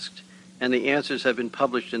asked, and the answers have been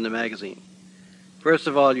published in the magazine. First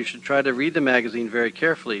of all, you should try to read the magazine very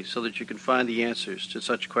carefully so that you can find the answers to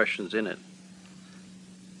such questions in it.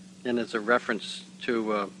 And as a reference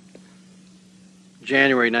to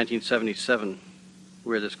January 1977,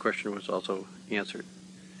 where this question was also answered.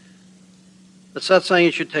 The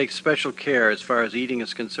Satsang should take special care as far as eating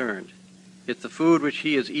is concerned. If the food which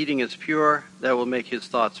he is eating is pure, that will make his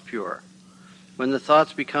thoughts pure. When the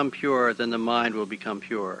thoughts become pure, then the mind will become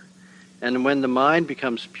pure. And when the mind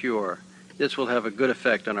becomes pure, this will have a good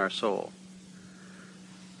effect on our soul.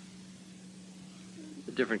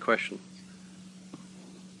 A different question.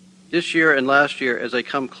 This year and last year, as I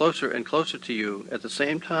come closer and closer to you, at the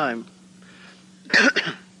same time,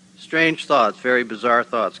 strange thoughts, very bizarre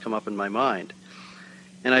thoughts come up in my mind.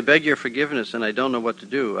 And I beg your forgiveness, and I don't know what to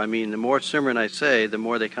do. I mean, the more Simran I say, the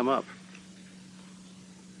more they come up.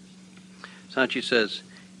 Sant Ji says,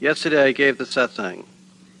 yesterday I gave the Satsang.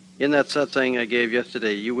 In that Satsang I gave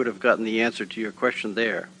yesterday, you would have gotten the answer to your question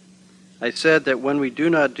there. I said that when we do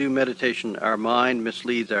not do meditation, our mind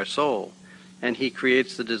misleads our soul, and he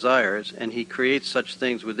creates the desires, and he creates such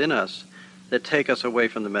things within us that take us away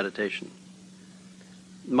from the meditation.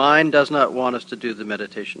 Mind does not want us to do the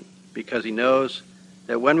meditation, because he knows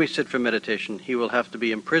that when we sit for meditation, he will have to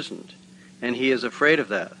be imprisoned, and he is afraid of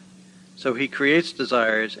that. So he creates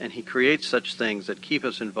desires, and he creates such things that keep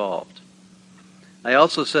us involved. I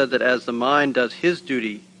also said that as the mind does his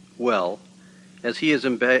duty well, as he is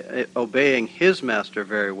obeying his master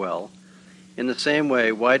very well, in the same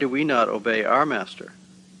way, why do we not obey our master?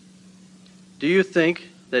 Do you think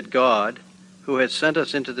that God, who has sent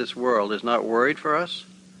us into this world, is not worried for us?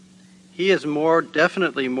 He is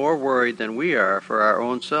definitely more worried than we are for our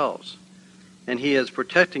own selves. And he is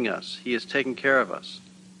protecting us. He is taking care of us.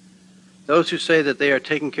 Those who say that they are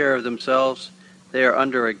taking care of themselves, they are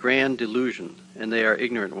under a grand delusion, and they are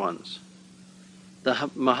ignorant ones.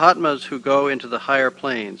 The Mahatmas who go into the higher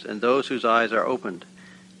planes, and those whose eyes are opened,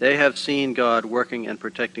 they have seen God working and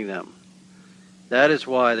protecting them. That is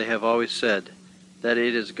why they have always said that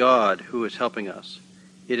it is God who is helping us.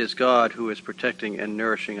 It is God who is protecting and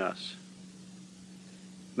nourishing us.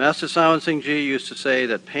 Master Sawan Ji used to say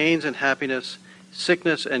that pains and happiness,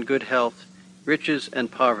 sickness and good health, riches and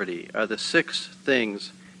poverty are the 6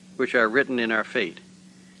 things which are written in our fate.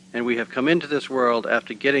 And we have come into this world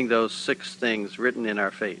after getting those 6 things written in our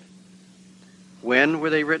fate. When were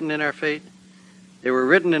they written in our fate? They were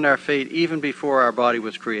written in our fate even before our body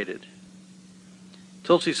was created.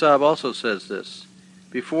 Tulsi Sahib also says this.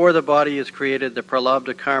 Before the body is created, the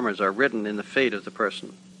pralabdha karmas are written in the fate of the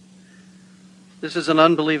person. This is an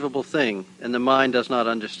unbelievable thing, and the mind does not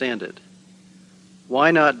understand it.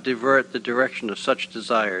 Why not divert the direction of such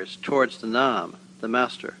desires towards the Nam, the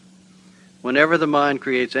Master? Whenever the mind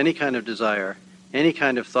creates any kind of desire, any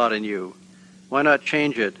kind of thought in you, why not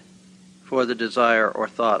change it for the desire or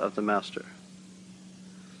thought of the Master?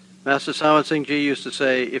 Master Sawan Ji used to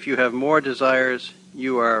say, if you have more desires,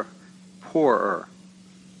 you are poorer.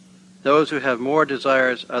 Those who have more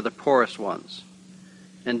desires are the poorest ones.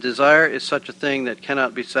 And desire is such a thing that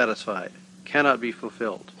cannot be satisfied, cannot be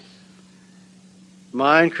fulfilled.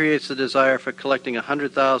 Mind creates the desire for collecting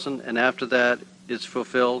 100,000, and after that is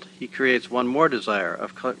fulfilled, he creates one more desire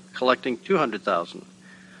of collecting 200,000.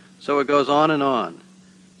 So it goes on, and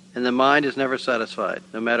the mind is never satisfied,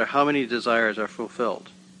 no matter how many desires are fulfilled.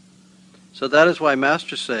 So that is why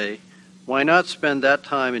masters say, why not spend that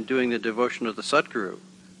time in doing the devotion of the Satguru,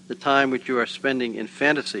 the time which you are spending in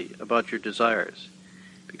fantasy about your desires?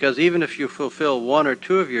 Because even if you fulfill 1 or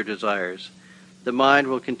 2 of your desires, the mind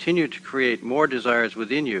will continue to create more desires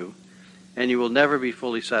within you, and you will never be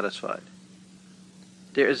fully satisfied.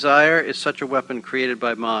 Desire is such a weapon created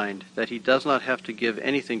by mind that he does not have to give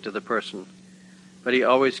anything to the person, but he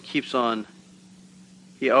always keeps him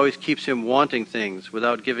wanting things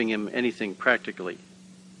without giving him anything practically.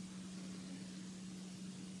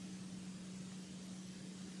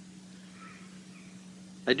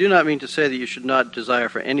 I do not mean to say that you should not desire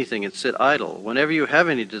for anything and sit idle. Whenever you have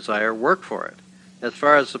any desire, work for it, as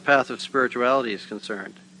far as the path of spirituality is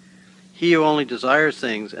concerned. He who only desires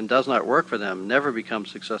things and does not work for them never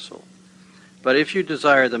becomes successful. But if you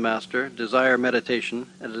desire the Master, desire meditation,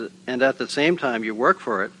 and at the same time you work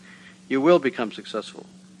for it, you will become successful.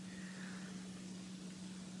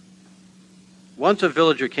 Once a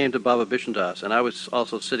villager came to Baba Bishandas, and I was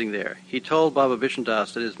also sitting there. He told Baba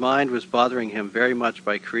Bishandas that his mind was bothering him very much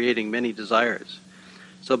by creating many desires.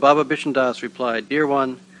 So Baba Bishandas replied, "Dear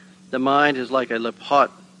one, the mind is like a lapot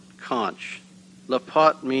conch.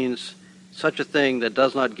 Lapot means such a thing that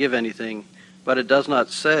does not give anything, but it does not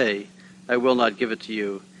say, 'I will not give it to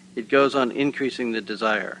you.' It goes on increasing the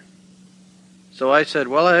desire." So I said,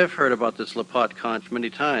 "Well, I have heard about this lapot conch many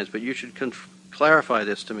times, but you should clarify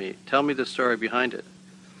this to me. Tell me the story behind it."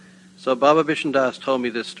 So Baba Bishandas told me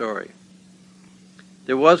this story.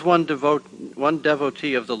 There was one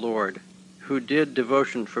devotee of the Lord who did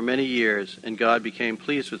devotion for many years, and God became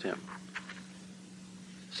pleased with him.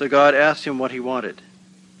 So God asked him what he wanted.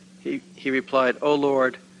 He replied, "O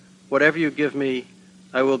Lord, whatever you give me,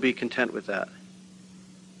 I will be content with that."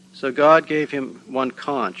 So God gave him one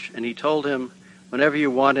conch, and he told him, "Whenever you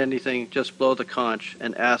want anything, just blow the conch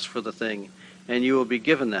and ask for the thing, and you will be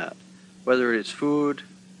given that, whether it is food,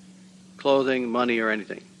 clothing, money, or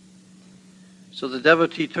anything." So the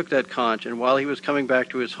devotee took that conch, and while he was coming back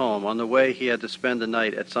to his home, on the way he had to spend the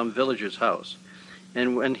night at some villager's house.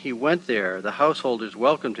 And when he went there, the householders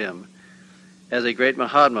welcomed him as a great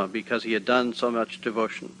Mahatma because he had done so much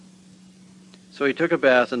devotion. So he took a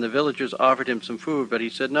bath, and the villagers offered him some food, but he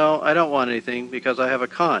said, "No, I don't want anything because I have a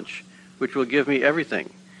conch, which will give me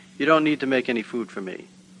everything. You don't need to make any food for me."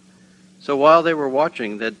 So while they were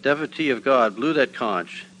watching, that devotee of God blew that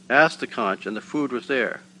conch, asked the conch, and the food was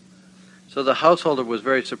there. So the householder was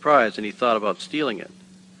very surprised, and he thought about stealing it.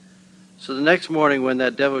 So the next morning when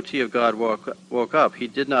that devotee of God woke up, he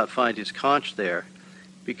did not find his conch there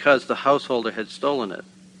because the householder had stolen it.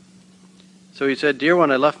 So he said, "Dear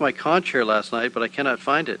one, I left my conch here last night, but I cannot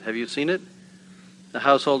find it. Have you seen it?" The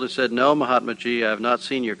householder said, "No, Mahatma Ji, I have not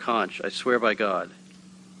seen your conch. I swear by God."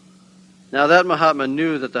 Now that Mahatma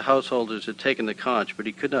knew that the householders had taken the conch, but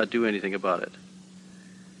he could not do anything about it.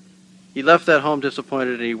 He left that home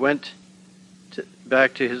disappointed, and he went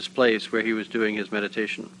back to his place where he was doing his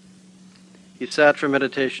meditation. He sat for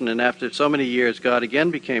meditation, and after so many years, God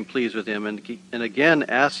again became pleased with him and again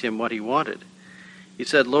asked him what he wanted. He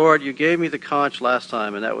said, "Lord, you gave me the conch last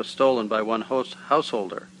time, and that was stolen by one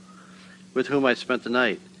householder with whom I spent the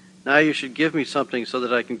night. Now you should give me something so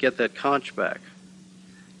that I can get that conch back."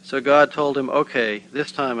 So God told him, "Okay,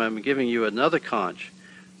 this time I'm giving you another conch,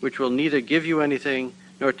 which will neither give you anything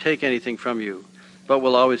nor take anything from you, but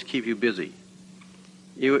will always keep you busy.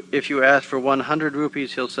 If you ask for 100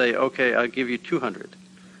 rupees, he'll say, 'Okay, I'll give you 200.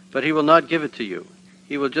 But he will not give it to you.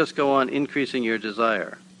 He will just go on increasing your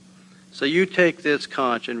desire. So you take this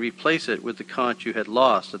conch and replace it with the conch you had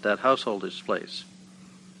lost at that householder's place."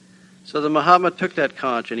 So the Mahatma took that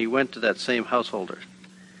conch, and he went to that same householder.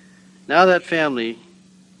 Now that family,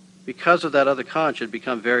 because of that other conch, had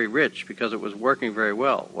become very rich because it was working very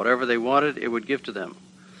well. Whatever they wanted, it would give to them.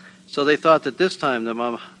 So they thought that this time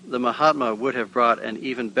the Mahatma would have brought an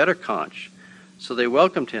even better conch. So they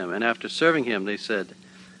welcomed him, and after serving him, they said,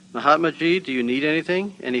 "Mahatma Ji, do you need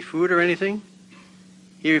anything? Any food or anything?"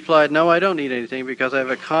 He replied, "No, I don't need anything because I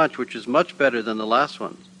have a conch which is much better than the last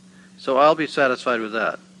one. So I'll be satisfied with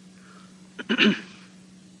that."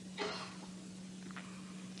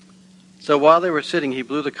 So while they were sitting, he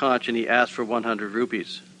blew the conch and he asked for 100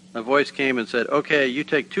 rupees. A voice came and said, "Okay, you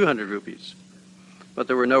take 200 rupees. But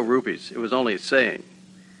there were no rupees. It was only a saying.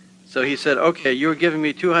 So he said, "Okay, you were giving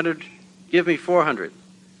me 200, give me 400.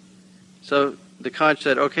 So the conch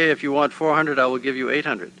said, "Okay, if you want 400, I will give you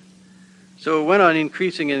 800. So it went on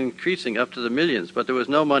increasing and increasing up to the millions, but there was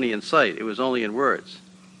no money in sight. It was only in words.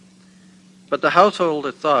 But the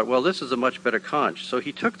householder thought, "Well, this is a much better conch." So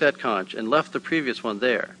he took that conch and left the previous one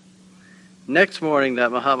there. Next morning,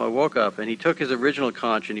 that Mahatma woke up, and he took his original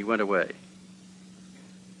conch and he went away.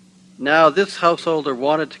 Now this householder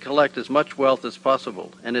wanted to collect as much wealth as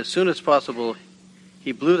possible, and as soon as possible,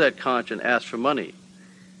 he blew that conch and asked for money.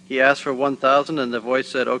 He asked for 1,000, and the voice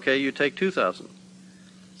said, "Okay, you take 2,000.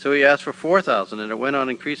 So he asked for 4,000, and it went on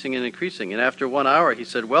increasing and increasing. And after 1 hour, he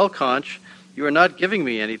said, "Well, conch, you are not giving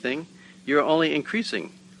me anything. You are only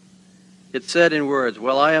increasing." It said in words,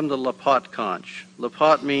 "Well, I am the lapot conch."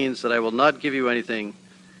 Lapot means that I will not give you anything,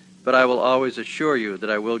 but I will always assure you that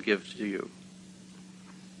I will give to you.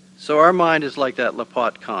 So our mind is like that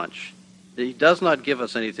lapot conch. He does not give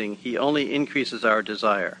us anything. He only increases our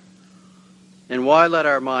desire. And why let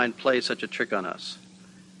our mind play such a trick on us?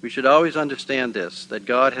 We should always understand this, that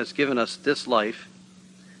God has given us this life,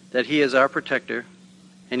 that He is our protector,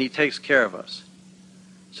 and He takes care of us.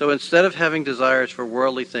 So instead of having desires for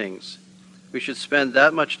worldly things, we should spend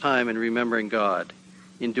that much time in remembering God,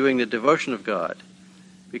 in doing the devotion of God,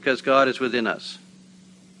 because God is within us.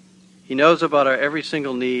 He knows about our every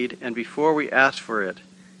single need, and before we ask for it,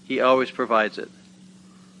 He always provides it.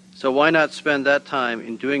 So why not spend that time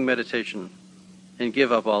in doing meditation and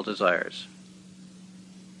give up all desires?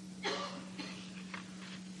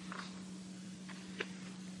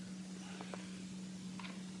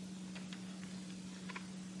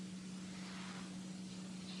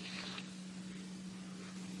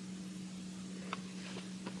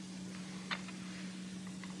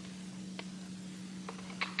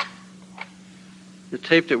 The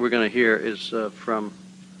tape that we're going to hear is from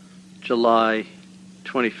July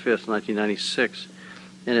 25th, 1996,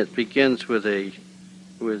 and it begins with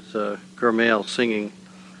Gurmail singing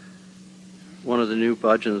one of the new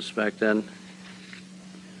bhajans back then,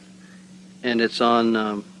 and it's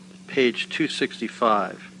on page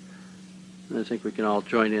 265, and I think we can all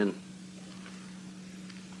join in.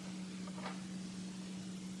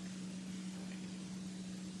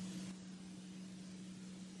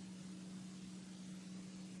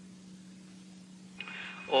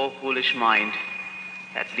 O foolish mind,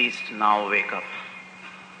 at least now wake up.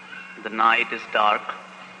 The night is dark,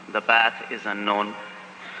 the path is unknown.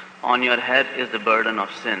 On your head is the burden of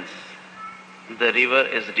sins. The river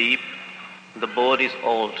is deep, the boat is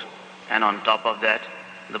old, and on top of that,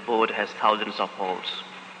 the boat has thousands of holes.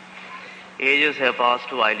 Ages have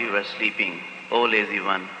passed while you were sleeping. O lazy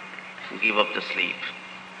one, give up the sleep.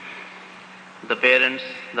 The parents,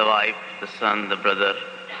 the wife, the son, the brother,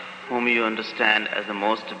 whom you understand as the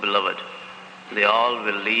most beloved, they all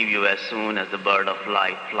will leave you as soon as the bird of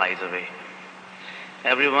life flies away.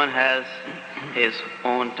 Everyone has his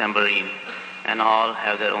own tambourine, and all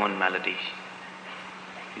have their own melody.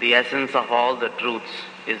 The essence of all the truths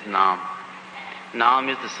is Naam. Naam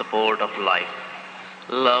is the support of life.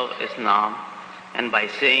 Love is Naam, and by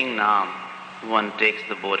saying Naam, one takes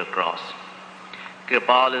the boat across.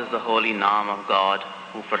 Kirpal is the holy Naam of God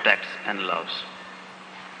who protects and loves.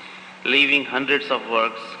 Leaving hundreds of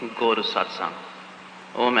works, go to Satsang.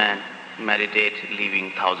 O man, meditate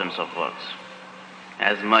leaving thousands of works.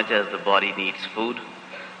 As much as the body needs food,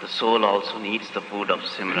 the soul also needs the food of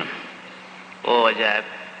Simran. O Ajab,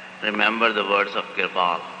 remember the words of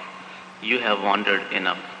Kirpal. You have wandered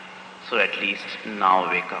enough, so at least now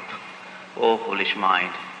wake up. O foolish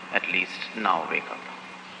mind, at least now wake up.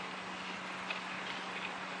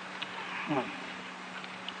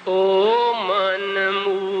 ओ मन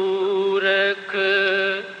मूर्ख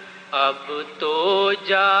अब तो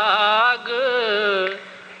जाग,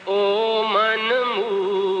 ओ मन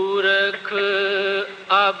मूर्ख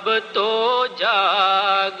अब तो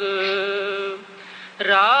जाग,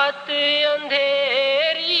 रात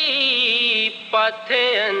अंधेरी पथ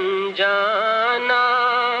अनजाना,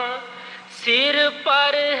 सिर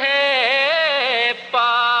पर है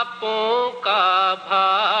पापों का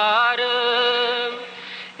भार,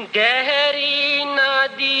 गहरी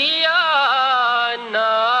नदिया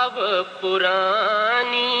नाव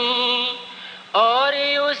पुरानी, और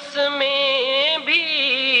उसमें भी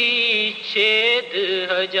छेद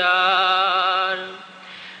हजार,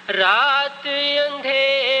 रात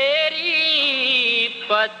अंधेरी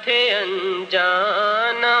पथ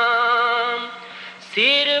अनजाना,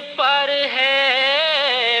 सिर पर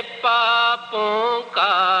है पापों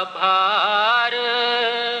का भार,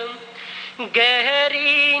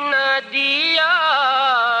 गहरी नदिया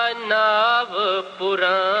नाव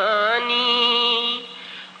पुरानी,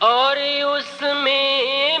 और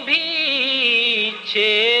उसमें भी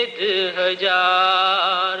छेद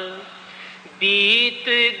हजार, बीत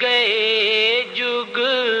गए जुग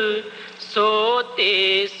सोते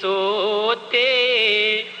सोते,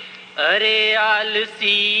 अरे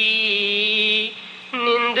आलसी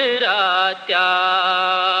निंद्रा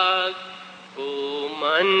त्याग, ओ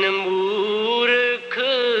मन मूर्ख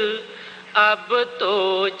अब तो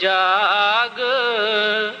जाग,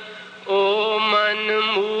 ओ मन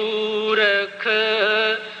मूर्ख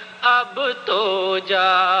अब तो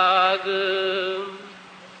जाग,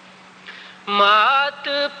 मात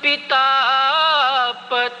पिता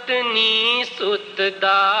पत्नी सुत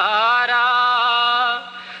दारा,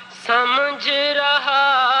 समझ रहा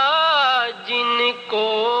जिनको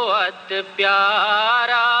अत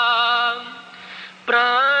प्यारा,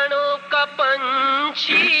 प्राणों का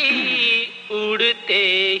पंछी उड़ते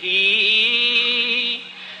ही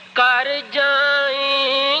कर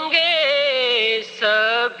जाएंगे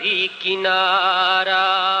सभी किनारा,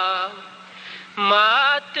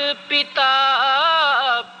 मात पिता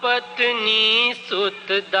पत्नी सुत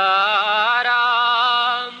दारा,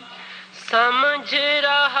 समझ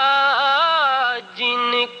रहा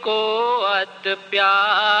जिनको अत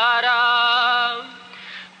प्यारा,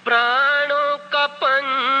 प्राणों का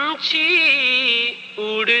पंछी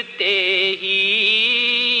उड़ते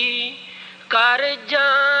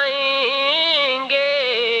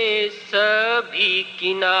भी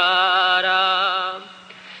किनारा।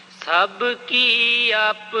 सबकी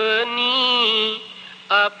अपनी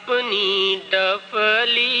अपनी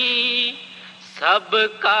डफली,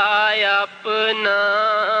 सबका अपना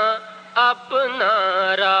अपना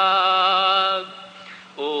राग।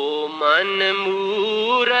 ओ मन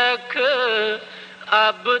मूरख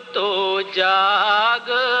अब तो जाग,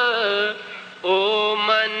 ओ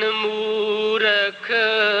मन मूरख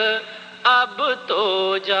अब तो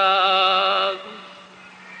जाग।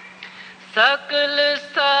 सकल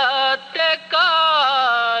सत्य का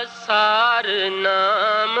सार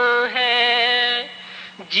नाम है,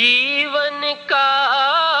 जीवन का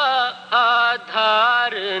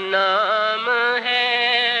आधार नाम है।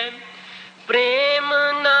 प्रेम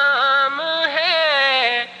नाम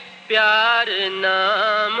है, प्यार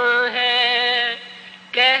नाम है,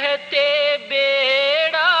 कहते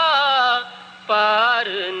बेड़ा पार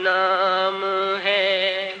नाम है।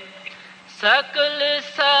 सकल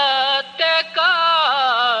सत्य का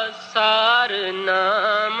सार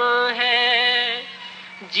नाम है,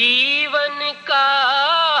 जीवन का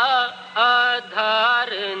आधार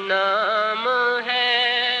नाम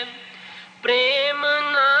है। प्रेम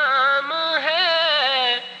नाम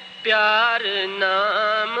है, प्यार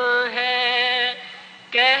नाम है,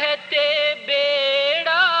 कहते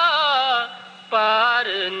बेड़ा पार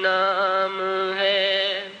नाम है।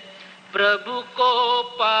 प्रभु को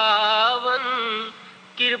पावन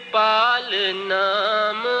किरपाल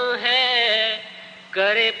नाम है,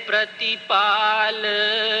 करे प्रतिपाल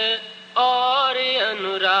और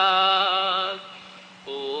अनुराग।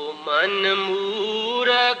 ओ मन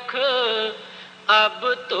मूरख अब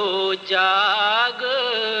तो जाग,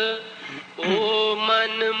 ओ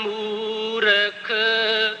मन मूरख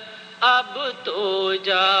अब तो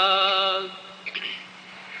जाग।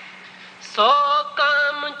 100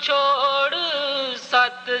 काम छोड़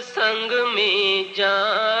सत्संग में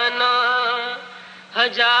जाना,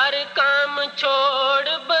 1000 काम छोड़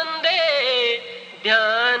बंदे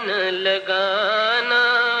ध्यान लगाना।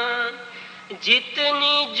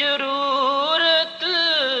 जितनी जरूरत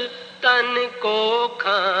तन को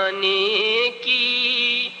खाने की,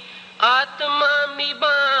 आत्मा भी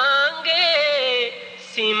मांगे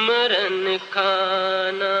सिमरन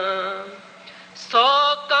खाना। 100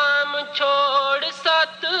 काम छोड़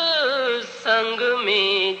सत्संग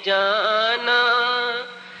में जाना,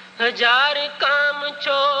 1000 काम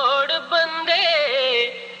छोड़ बंदे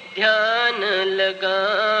ध्यान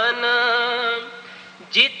लगाना।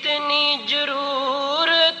 जितनी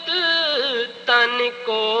जरूरत तन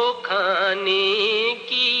को खाने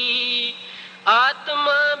की,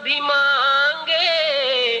 आत्मा भी मांगे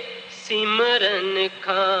सिमरन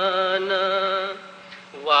खाना।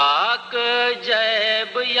 वाक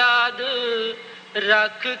जैब याद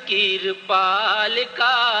रख किरपाल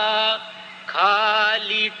का,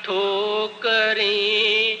 खाली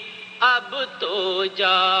ठोकरें अब तो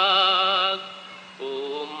जाग। ओ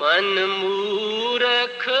मन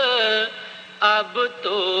मूरख अब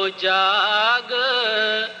तो जाग,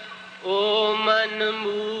 ओ मन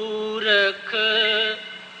मूरख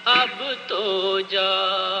अब तो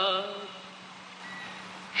जाग।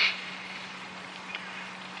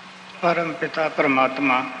 परम पिता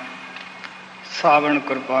परमात्मा सावन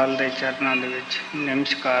किरपाल ਦੇ ਚਰਨਾਂ ਦੇ ਵਿੱਚ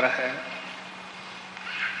ਨਮਸਕਾਰ ਹੈ,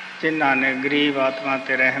 ਜਿਨ੍ਹਾਂ ਨੇ ਗਰੀਬ ਆਤਮਾ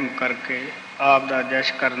ਤੇ ਰਹਿਮ ਕਰਕੇ ਆਪ ਦਾ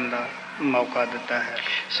ਜਸ਼ ਕਰਨ ਦਾ ਮੌਕਾ ਦਿੱਤਾ ਹੈ।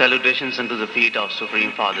 Salutations unto the feet of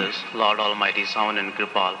Supreme Fathers, Lord Almighty Sawan and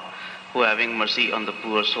Kirpal, who having mercy on the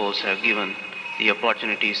poor souls have given the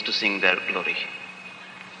opportunities to sing their glory.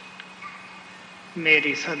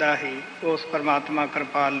 ਮੇਰੀ ਸਦਾ ਹੀ ਉਸ ਪਰਮਾਤਮਾ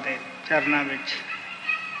ਕਿਰਪਾਲ ਦੇ ਚਰਨਾਂ ਵਿੱਚ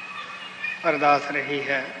ਅਰਦਾਸ ਰਹੀ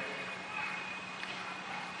ਹੈ।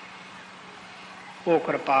 ਉਹ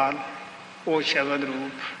ਕਿਰਪਾਲ, ਉਹ ਸ਼ਬਦ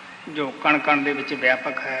ਰੂਪ ਜੋ ਕਣ ਕਣ ਦੇ ਵਿੱਚ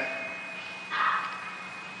ਵਿਆਪਕ ਹੈ।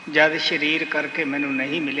 ਜਦ ਸਰੀਰ ਕਰਕੇ ਮੈਨੂੰ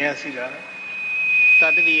ਨਹੀਂ ਮਿਲਿਆ ਸੀਗਾ,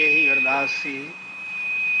 ਤਦ ਵੀ ਇਹੀ ਅਰਦਾਸ ਸੀ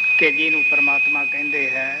ਕਿ ਜਿਹਨੂੰ ਪਰਮਾਤਮਾ ਕਹਿੰਦੇ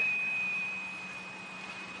ਹੈ,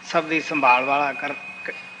 ਸਭ ਦੀ ਸੰਭਾਲ ਵਾਲਾ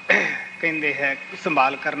ਕਹਿੰਦੇ ਹੈ,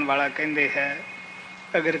 ਸੰਭਾਲ ਕਰਨ ਵਾਲਾ ਕਹਿੰਦੇ ਹੈ,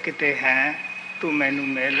 ਅਗਰ ਕਿਤੇ ਹੈ ਤੂੰ ਮੈਨੂੰ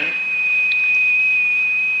ਮਿਲ।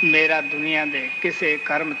 ਮੇਰਾ ਦੁਨੀਆ ਦੇ ਕਿਸੇ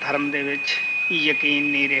ਕਰਮ ਧਰਮ ਦੇ ਵਿੱਚ ਯਕੀਨ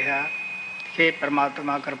ਨਹੀਂ ਰਿਹਾ। ਹੇ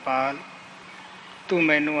ਪਰਮਾਤਮਾ ਕਿਰਪਾਲ, ਤੂੰ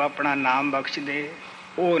ਮੈਨੂੰ ਆਪਣਾ ਨਾਮ ਬਖਸ਼ ਦੇ,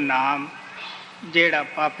 ਉਹ ਨਾਮ ਜਿਹੜਾ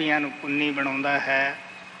ਪਾਪੀਆਂ ਨੂੰ ਪੁੰਨੀ ਬਣਾਉਂਦਾ ਹੈ,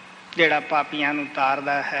 ਜਿਹੜਾ ਪਾਪੀਆਂ ਨੂੰ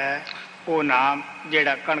ਤਾਰਦਾ ਹੈ, ਉਹ ਨਾਮ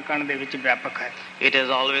ਜਿਹੜਾ ਕਣ ਕਣ ਦੇ ਵਿੱਚ ਵਿਆਪਕ ਹੈ। It has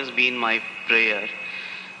always been my prayer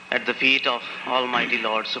at the feet of Almighty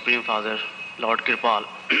Lord, Supreme Father, Lord Kirpal.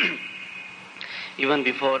 Even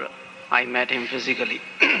before I met him physically,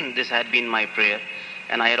 this had been my prayer,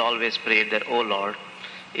 and I had always prayed that, oh Lord,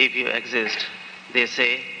 if you exist, they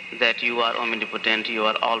say that you are omnipotent, you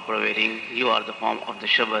are all-pervading, you are the form of the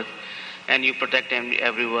Shabad, and you protect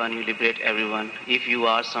everyone, you liberate everyone. If you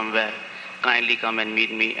are somewhere, kindly come and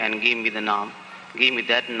meet me and give me the Naam. Give me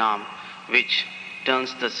that Naam which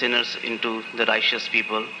turns the sinners into the righteous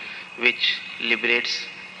people, which liberates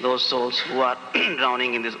those souls who are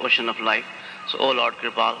drowning in this ocean of life. So, O Lord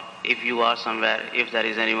Kirpal, if you are somewhere, if there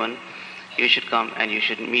is anyone, you should come and you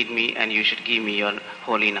should meet me and you should give me your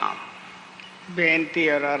holy Naam. ਬੇਨਤੀ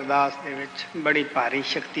ਔਰ ਅਰਦਾਸ ਦੇ ਵਿੱਚ ਬੜੀ ਭਾਰੀ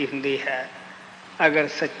ਸ਼ਕਤੀ ਹੁੰਦੀ ਹੈ। ਅਗਰ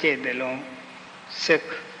ਸੱਚੇ ਦਿਲੋਂ ਸਿੱਖ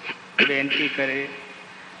ਬੇਨਤੀ ਕਰੇ,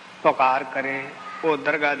 ਪੁਕਾਰ ਕਰੇ, ਉਹ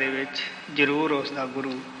ਦਰਗਾਹ ਦੇ ਵਿੱਚ ਜ਼ਰੂਰ ਉਸ ਦਾ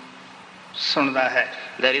ਗੁਰੂ ਸੁਣਦਾ ਹੈ।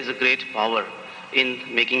 There is a great power in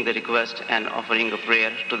making the request and offering a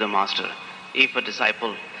prayer to the Master. If a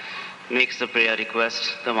disciple makes the prayer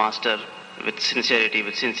request, the Master with sincerity,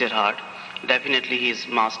 with sincere heart, definitely his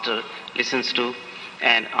Master listens to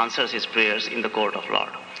and answers his prayers in the court of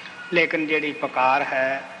Lord. ਲੇਕਿਨ ਜਿਹੜੀ ਪੁਕਾਰ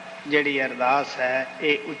ਹੈ, ਜਿਹੜੀ ਅਰਦਾਸ ਹੈ,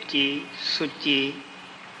 ਇਹ ਉੱਚੀ ਸੁੱਚੀ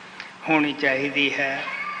ਹੋਣੀ ਚਾਹੀਦੀ ਹੈ।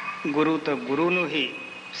 ਗੁਰੂ ਤੋਂ ਗੁਰੂ ਨੂੰ ਹੀ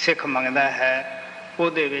ਸਿੱਖ ਮੰਗਦਾ ਹੈ।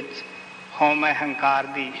 ਉਹਦੇ ਵਿੱਚ ਹਉਮੈ ਹੰਕਾਰ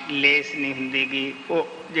ਦੀ ਲੇਸ ਨਹੀਂ ਹੁੰਦੀਗੀ। ਉਹ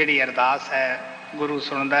ਜਿਹੜੀ ਅਰਦਾਸ ਹੈ ਗੁਰੂ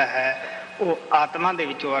ਸੁਣਦਾ ਹੈ, ਉਹ ਆਤਮਾ ਦੇ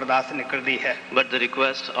ਵਿੱਚੋਂ ਅਰਦਾਸ ਨਿਕਲਦੀ ਹੈ। But the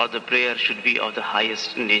request or the prayer should be of the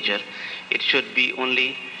highest nature. It should be only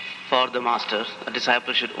for the Master. A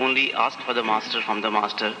disciple should only ask for the Master from the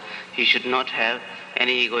Master. He should not have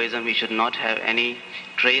any egoism. He should not have any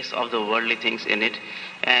trace of the worldly things in it.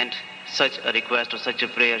 And such a request or such a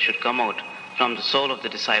prayer should come out from the soul of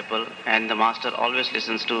the disciple, and the Master always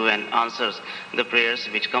listens to and answers the prayers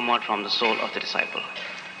which come out from the soul of the disciple.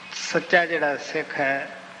 ਸੱਚਾ ਜਿਹੜਾ ਸਿੱਖ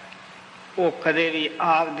ਹੈ ਉਹ ਕਦੇ ਵੀ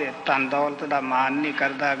ਆਪ ਦੇ ਧਨ ਦੌਲਤ ਦਾ ਮਾਣ ਨਹੀਂ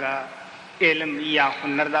ਕਰਦਾਗਾ, ਇਲਮ ਜਾਂ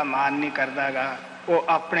ਹੁਨਰ ਦਾ ਮਾਣ ਨਹੀਂ ਕਰਦਾਗਾ। ਉਹ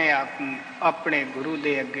ਆਪਣੇ ਆਪ ਨੂੰ ਆਪਣੇ ਗੁਰੂ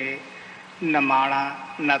ਦੇ ਅੱਗੇ ਨਮਾਣਾ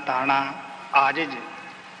ਨਤਾਣਾ ਆਜਿਜ਼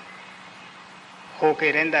ਹੋ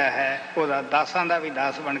ਕੇ ਰਹਿੰਦਾ ਹੈ। ਉਹਦਾ ਦਾਸਾਂ ਦਾ ਵੀ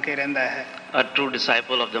ਦਾਸ ਬਣ ਕੇ ਰਹਿੰਦਾ ਹੈ। A true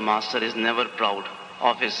disciple of the Master is never proud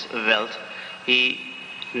of his wealth. He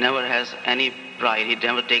never has any pride. He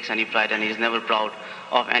never takes any pride, and he is never proud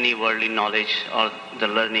of any worldly knowledge or the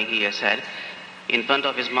learning he has had. In front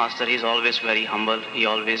of his Master, he is always very humble. He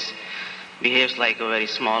always behaves like a very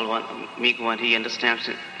small one, meek one. He understands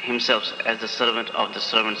himself as the servant of the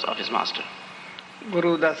servants of his Master.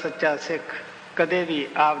 ਗੁਰੂ ਦਾ ਸੱਚਾ ਸਿੱਖ ਕਦੇ ਵੀ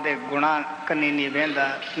ਆਪਦੇ ਗੁਣਾਂ ਕੰਨੀ ਨਹੀਂ ਵਹਿੰਦਾ,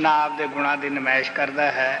 ਨਾ ਆਪਦੇ ਗੁਣਾਂ ਦੀ ਨਮਾਇਸ਼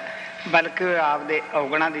ਕਰਦਾ ਹੈ, ਬਲਕਿ ਉਹ ਆਪਦੇ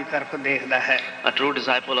ਔਗਣਾਂ ਦੀ ਤਰਫ ਦੇਖਦਾ ਹੈ। A true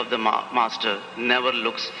disciple of the Master never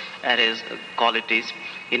looks at his qualities.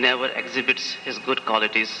 He never exhibits his good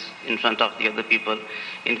qualities in front of the other people.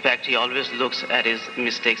 In fact, he always looks at his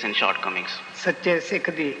mistakes and shortcomings. ਸੱਚੇ ਸਿੱਖ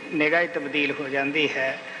ਦੀ ਨਿਗਾਹ ਤਬਦੀਲ ਹੋ ਜਾਂਦੀ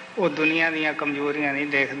ਹੈ। ਉਹ ਦੁਨੀਆ ਦੀਆਂ ਕਮਜ਼ੋਰੀਆਂ ਨਹੀਂ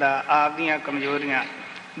ਦੇਖਦਾ, ਆਪ ਦੀਆਂ ਕਮਜ਼ੋਰੀਆਂ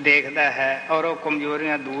ਦੇਖਦਾ ਹੈ, ਔਰ ਉਹ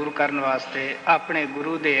ਕਮਜ਼ੋਰੀਆਂ ਦੂਰ ਕਰਨ ਵਾਸਤੇ ਆਪਣੇ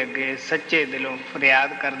ਗੁਰੂ ਦੇ ਅੱਗੇ ਸੱਚੇ ਦਿਲੋਂ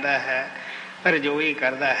ਫਰਿਆਦ ਕਰਦਾ ਹੈ, ਰਜੋਈ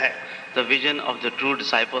ਕਰਦਾ ਹੈ। The vision of the true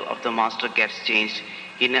disciple of the Master gets changed.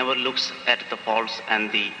 He never looks at the faults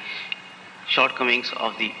and the shortcomings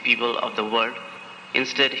of the people of the world.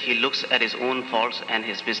 Instead, he looks at his own faults and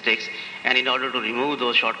his mistakes, and in order to remove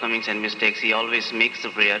those shortcomings and mistakes, he always makes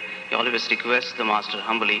the prayer, he always requests the Master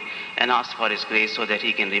humbly and asks for his grace so that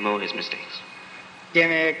he can remove his mistakes.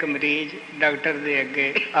 ਜਿਵੇਂ ਇੱਕ ਮਰੀਜ਼ doctor ਦੇ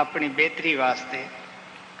ਅੱਗੇ ਆਪਣੀ ਬਿਹਤਰੀ ਵਾਸਤੇ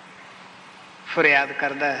ਫਰਿਆਦ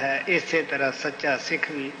ਕਰਦਾ ਹੈ, ਇਸੇ ਤਰ੍ਹਾਂ ਸੱਚਾ ਸਿੱਖ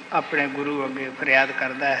ਵੀ ਆਪਣੇ ਗੁਰੂ ਅੱਗੇ ਫਰਿਆਦ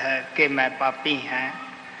ਕਰਦਾ ਹੈ ਕਿ ਮੈਂ ਪਾਪੀ ਹਾਂ,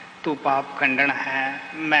 ਤੂੰ ਪਾਪ ਖੰਡਨ ਹੈ,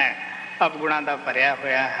 ਮੈਂ ਅਵਗੁਣਾਂ ਦਾ ਭਰਿਆ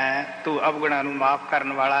ਹੋਇਆ ਹੈ, ਤੂੰ ਅਵਗੁਣਾਂ ਨੂੰ ਮਾਫ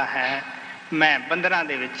ਕਰਨ ਵਾਲਾ ਹੈ, ਮੈਂ ਬੰਧਨਾਂ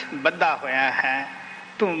ਦੇ ਵਿੱਚ ਬੱਧਾ ਹੋਇਆ ਹੈ,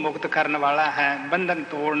 ਤੂੰ ਮੁਕਤ ਕਰਨ ਵਾਲਾ ਹੈ, ਬੰਧਨ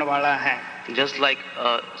ਤੋੜਨ ਵਾਲਾ ਹੈ। Just like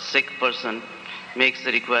a sick person makes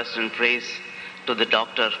the request and prays to the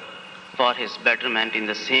doctor for his betterment, in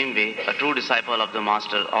the same way a true disciple of the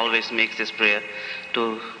Master always makes this prayer to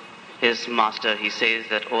his Master. He says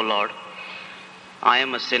that, O Lord, I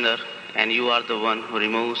am a sinner and you are the one who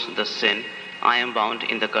removes the sin. I am bound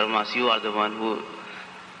in the karmas. You are the one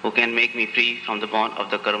who can make me free from the bond of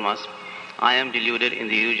the karmas. I am deluded in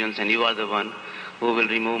the illusions and you are the one who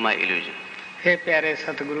will remove my illusion. हे प्यारे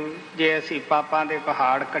सतगुरु, जे असी पापां दे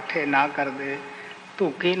पहाड़ इकट्ठे ना करदे, तू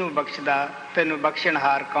किहनूं बख्शदा, तैनूं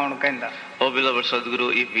बख्शणहार कौन कहंदा। O beloved Sadguru,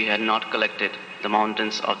 if we had not collected the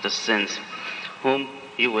mountains of the sins, whom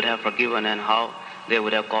you would have forgiven and how they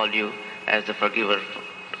would have called you as the forgiver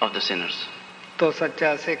of the sinners. तो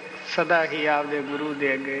सच्चा सिख सदा ही आपदे गुरु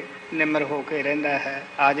दे अगे निमर होके रहिंदा है,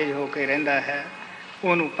 आजिज होके रहिंदा है।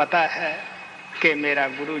 ਉਹਨੂੰ ਪਤਾ ਹੈ कि मेरा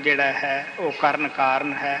गुरु ਜਿਹੜਾ है वो ਕਰਨ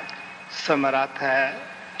ਕਾਰਨ है, समर्थ है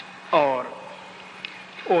और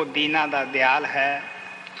वो दीना ਦਾ दयाल है।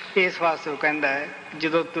 ਇਸ ਵਾਸਤੇ ਉਹ ਕਹਿੰਦਾ ਹੈ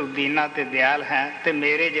ਜਦੋਂ ਤੂੰ ਦੀਨਾ ਤੇ ਦਿਆਲ ਹੈ ਤੇ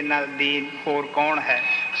ਮੇਰੇ ਜਿੰਨਾ ਦੀਨ ਹੋਰ ਕੌਣ ਹੈ।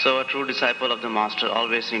 So a true disciple of the master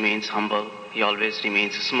always remains humble. He always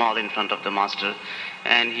remains small in front of the master,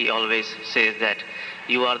 and he always says that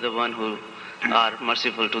you are the one who are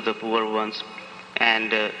merciful to the poor ones, and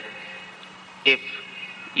if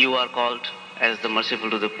you are called as the merciful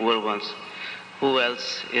to the poor ones, who else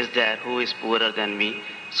is there who is poorer than me?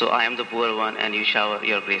 So I am the poor one, and you shower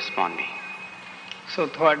your grace upon me. ਸੋ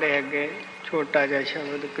ਤੁਹਾਡੇ ਅੱਗੇ ਛੋਟਾ ਜਿਹਾ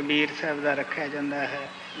ਸ਼ਬਦ ਕਬੀਰ ਸਾਹਿਬ ਦਾ ਰੱਖਿਆ ਜਾਂਦਾ ਹੈ,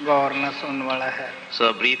 ਗੌਰ ਨਾਲ ਸੁਣਨ ਵਾਲਾ ਹੈ। So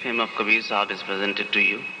a brief hymn of Kabir Sahib is presented to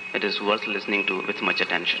you. It is worth listening to with much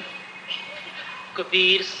attention.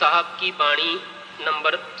 Kabir Sahib ਕੀ ਬਾਣੀ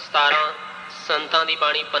ਨੰਬਰ 17, ਸੰਤਾਂ ਦੀ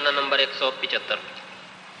ਬਾਣੀ ਪੰਨਾ ਨੰਬਰ 175।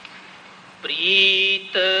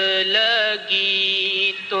 ਪ੍ਰੀਤ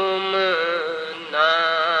ਲਗੀ ਤੁਮ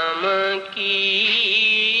ਨਾਮ ਕੀ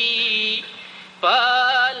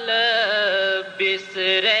ਪਾਲ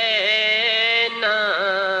ਬਿਸਰੇ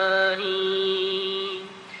ਨਾਹੀ।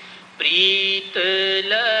 ਪ੍ਰੀਤ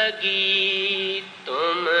ਲਗੀ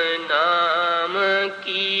ਤੁਮ ਨਾਮ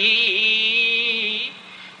ਕੀ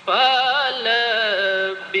ਪਾਲ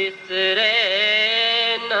ਬਿਸਰੇ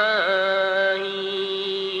ਨਾਹੀ।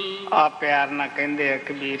 ਆਪ ਪਿਆਰ ਨਾਲ ਕਹਿੰਦੇ ਆ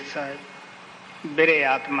ਕਬੀਰ ਸਾਹਿਬ, ਬਿਰੇ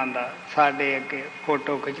ਆਤਮਾ ਦਾ ਸਾਡੇ ਅੱਗੇ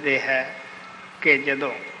ਫੋਟੋ ਖਿੱਚਦੇ ਹੈ ਕਿ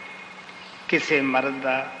ਜਦੋਂ ਕਿਸੇ ਮਰਦ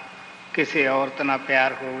ਦਾ ਕਿਸੇ ਔਰਤ ਨਾਲ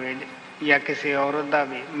ਪਿਆਰ ਹੋਵੇ ਜਾਂ ਕਿਸੇ ਔਰਤ ਦਾ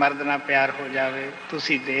ਵੀ ਮਰਦ ਨਾਲ ਪਿਆਰ ਹੋ ਜਾਵੇ,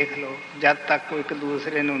 ਤੁਸੀਂ ਦੇਖ ਲਓ ਜਦ ਤੱਕ ਉਹ ਇੱਕ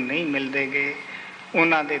ਦੂਸਰੇ ਨੂੰ ਨਹੀਂ ਮਿਲਦੇਗੇ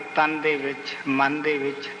ਉਹਨਾਂ ਦੇ ਤਨ ਦੇ ਵਿੱਚ ਮਨ ਦੇ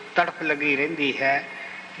ਵਿੱਚ ਤੜਫ ਲੱਗੀ ਰਹਿੰਦੀ ਹੈ।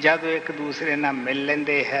 ਜਦ ਉਹ ਇੱਕ ਦੂਸਰੇ ਨਾਲ ਮਿਲ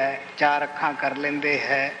ਲੈਂਦੇ ਹੈ, ਚਾਰ ਅੱਖਾਂ ਕਰ ਲੈਂਦੇ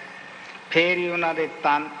ਹੈ, ਫਿਰ ਹੀ ਉਹਨਾਂ ਦੇ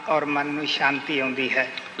ਤਨ ਔਰ ਮਨ ਨੂੰ ਸ਼ਾਂਤੀ ਆਉਂਦੀ ਹੈ।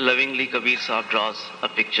 Lovingly, Kabir Sahib draws a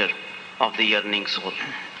picture of the yearning soul.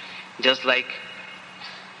 Just like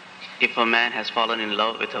if a man has fallen in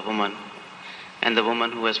love with a woman, and the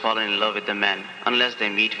woman who has fallen in love with the man, unless they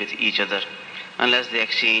meet with each other, unless they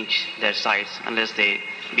exchange their sights, unless they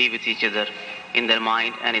be with each other in their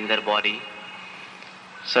mind and in their body,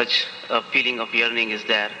 such a feeling of yearning is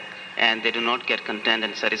there, and they do not get content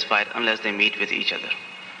and satisfied unless they meet with each other.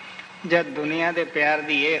 ਜਦ ਦੁਨੀਆ ਦੇ ਪਿਆਰ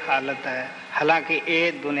ਦੀ ਇਹ ਹਾਲਤ ਹੈ, ਹਾਲਾਂਕਿ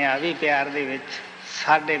ਇਹ ਦੁਨਿਆਵੀ ਪਿਆਰ ਦੇ ਵਿੱਚ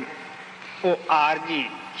ਸਾਡੇ ਉਹ ਆਰਜੀ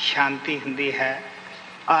ਸ਼ਾਂਤੀ ਹੁੰਦੀ ਹੈ,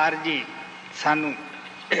 ਆਰਜੀ ਸਾਨੂੰ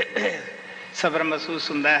ਸਬਰ ਮਹਿਸੂਸ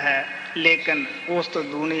ਹੁੰਦਾ ਹੈ, ਲੇਕਿਨ ਉਸ ਤੋਂ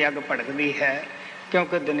ਦੂਣੀ ਅੱਗ ਭੜਕਦੀ ਹੈ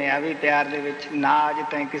ਕਿਉਂਕਿ ਦੁਨਿਆਵੀ ਪਿਆਰ ਦੇ ਵਿੱਚ ਨਾ ਅੱਜ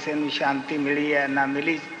ਤਾਈਂ ਕਿਸੇ ਨੂੰ ਸ਼ਾਂਤੀ ਮਿਲੀ ਹੈ ਨਾ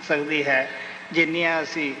ਮਿਲੀ ਸਕਦੀ ਹੈ। ਜਿੰਨੀਆਂ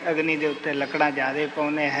ਅਸੀਂ ਅਗਨੀ ਦੇ ਉੱਤੇ ਲੱਕੜਾਂ ਜ਼ਿਆਦਾ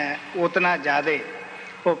ਪਾਉਂਦੇ ਹੈ ਉਤਨਾ ਜ਼ਿਆਦਾ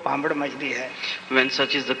ਉਹ ਭਾਂਬੜ ਮਚਦੀ ਹੈ। When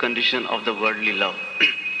such is the condition of the worldly love,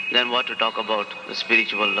 then what to talk about the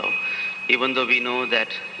spiritual love? Even though we know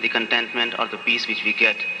that the contentment or the peace which we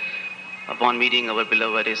get upon meeting our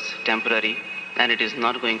beloved is temporary and it is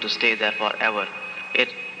not going to stay there forever.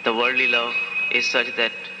 The worldly love is such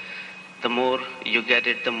that the more you get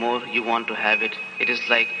it, the more you want to have it. It is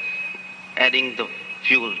like adding the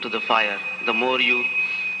fuel to the fire. The more you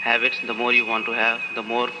have it, the more you want to have, the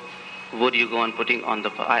more wood you go on putting on the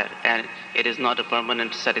fire, and it is not a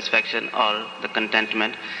permanent satisfaction or the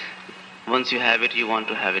contentment. Once you have it, you want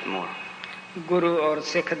to have it more. ਗੁਰੂ ਔਰ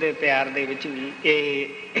ਸਿੱਖ ਦੇ ਪਿਆਰ ਦੇ ਵਿੱਚ ਵੀ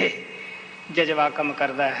ਇਹ ਜਜ਼ਬਾ ਕੰਮ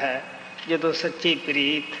ਕਰਦਾ ਹੈ। ਜਦੋਂ ਸੱਚੀ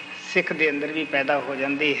ਪ੍ਰੀਤ ਸਿੱਖ ਦੇ ਅੰਦਰ ਵੀ ਪੈਦਾ ਹੋ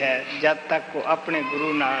ਜਾਂਦੀ ਹੈ, ਜਦ ਤੱਕ ਉਹ ਆਪਣੇ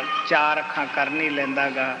ਗੁਰੂ ਨਾਲ ਚਾਰ ਅੱਖਾਂ ਕਰ ਨਹੀਂ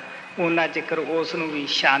ਲੈਂਦਾਗਾ ਉਹਨਾਂ ਚਿਕਰ ਉਸ ਨੂੰ ਵੀ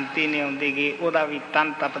ਸ਼ਾਂਤੀ ਨਹੀਂ ਆਉਂਦੀਗੀ, ਉਹਦਾ ਵੀ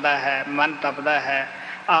ਤਨ ਤਪਦਾ ਹੈ, ਮਨ ਤਪਦਾ ਹੈ,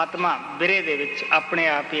 ਆਤਮਾ ਬਿਰੇ ਦੇ ਵਿੱਚ ਆਪਣੇ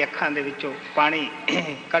ਆਪ ਹੀ ਅੱਖਾਂ ਦੇ ਵਿੱਚੋਂ ਪਾਣੀ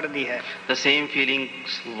ਕੱਢਦੀ ਹੈ। The same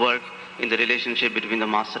feelings work in the relationship between the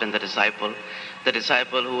master and the disciple. The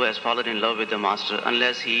disciple who has fallen in love with the master,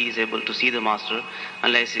 unless he is able to see the master,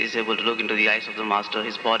 unless he is able to look into the eyes of the master,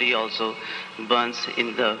 his body also burns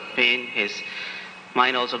in the pain, his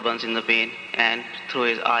mind also burns in the pain, and through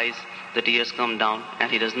his eyes the tears come down,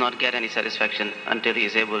 and he does not get any satisfaction until he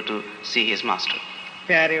is able to see his master.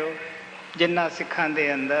 ਪਿਆਰਿਓ, ਜਿਨ੍ਹਾਂ ਸਿੱਖਾਂ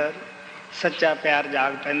ਦੇ ਅੰਦਰ ਸੱਚਾ ਪਿਆਰ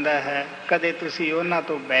ਜਾਗ ਪੈਂਦਾ ਹੈ, ਕਦੇ ਤੁਸੀਂ ਉਹਨਾਂ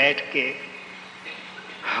ਤੋਂ ਬੈਠ ਕੇ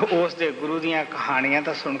ਉਸ ਦੇ ਗੁਰੂ ਦੀਆਂ ਕਹਾਣੀਆਂ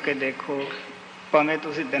ਤਾਂ ਸੁਣ ਕੇ ਦੇਖੋ। ਭਾਵੇਂ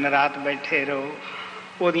ਤੁਸੀਂ ਦਿਨ ਰਾਤ ਬੈਠੇ ਰਹੋ,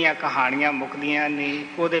 ਉਹਦੀਆਂ ਕਹਾਣੀਆਂ ਮੁੱਕਦੀਆਂ ਨਹੀਂ,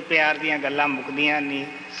 ਉਹਦੇ ਪਿਆਰ ਦੀਆਂ ਗੱਲਾਂ ਮੁੱਕਦੀਆਂ ਨਹੀਂ।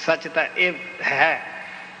 ਸੱਚ ਤਾਂ ਇਹ ਹੈ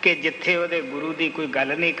ਕਿ ਜਿੱਥੇ ਉਹਦੇ ਗੁਰੂ ਦੀ ਕੋਈ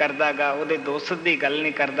ਗੱਲ ਨਹੀਂ ਕਰਦਾਗਾ, ਉਹਦੇ ਦੋਸਤ ਦੀ ਗੱਲ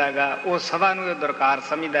ਨਹੀਂ ਕਰਦਾਗਾ, ਉਹ ਸਭਾ ਨੂੰ ਇਹ ਦੁਰਕਾਰ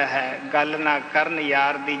ਸਮਝਦਾ ਹੈ। ਗੱਲ ਨਾ ਕਰਨ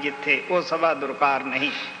ਯਾਰ ਦੀ ਜਿੱਥੇ, ਉਹ ਸਭਾ ਦੁਰਕਾਰ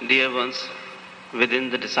ਨਹੀਂ। Dear ones,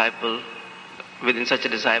 within such a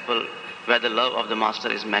disciple where the love of the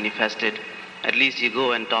master is manifested, at least you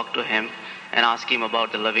go and talk to him and ask him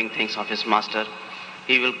about the loving things of his master.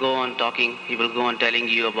 He will go on talking, he will go on telling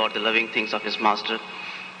you about the loving things of his master,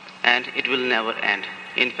 and it will never end.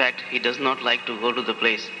 In fact, he does not like to go to the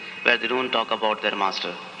place where they don't talk about their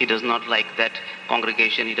master. He does not like that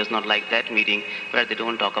congregation, he does not like that meeting where they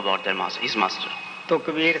don't talk about their master, his master. तो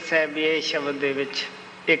कबीर साहब ਇਹ ਸ਼ਬਦ ਦੇ ਵਿੱਚ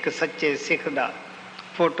ਇੱਕ ਸੱਚੇ ਸਿੱਖ ਦਾ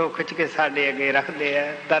photo ਖਿੱਚ ਕੇ ਸਾਡੇ ਅੱਗੇ ਰੱਖਦੇ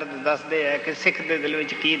ਹੈ, ਦਰਦ ਦੱਸਦੇ ਹੈ ਕਿ ਸਿੱਖ ਦੇ ਦਿਲ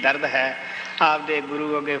ਵਿੱਚ ਕੀ ਦਰਦ ਹੈ। ਆਪਦੇ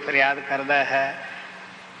ਗੁਰੂ ਅੱਗੇ ਫਰਿਆਦ ਕਰਦਾ ਹੈ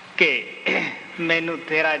ਕਿ ਮੈਨੂੰ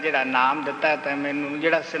ਤੇਰਾ ਜਿਹੜਾ ਨਾਮ ਦਿੱਤਾ ਤਾਂ ਮੈਨੂੰ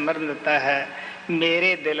ਜਿਹੜਾ ਸਿਮਰਨ ਦਿੱਤਾ ਹੈ,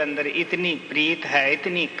 ਮੇਰੇ ਦਿਲ ਅੰਦਰ ਇਤਨੀ ਪ੍ਰੀਤ ਹੈ,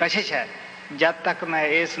 ਇਤਨੀ ਕਸ਼ਿਸ਼ ਹੈ, ਜਦ ਤੱਕ ਮੈਂ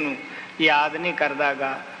ਇਸ ਨੂੰ ਯਾਦ ਨਹੀਂ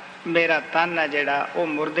ਕਰਦਾਗਾ ਮੇਰਾ ਤਨ ਹੈ ਜਿਹੜਾ ਉਹ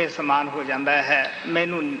ਮੁਰਦੇ ਸਮਾਨ ਹੋ ਜਾਂਦਾ ਹੈ,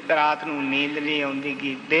 ਮੈਨੂੰ ਰਾਤ ਨੂੰ ਨੀਂਦ ਨਹੀਂ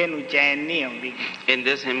ਆਉਂਦੀਗੀ, ਦੇਹ ਨੂੰ ਚੈਨ ਨਹੀਂ ਆਉਂਦੀਗੀ। In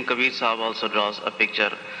this hymn, Kabir Sahib also draws a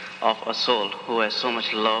picture of a soul who has so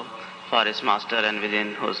much love for his master and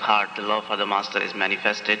within whose heart the love for the master is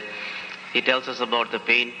manifested. He tells us about the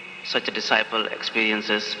pain such a disciple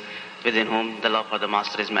experiences within whom the love for the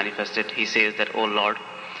master is manifested. He says that, "O Lord,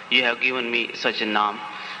 you have given me such a naam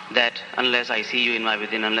that unless I see you in my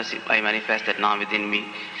within, unless I manifest that naam within me,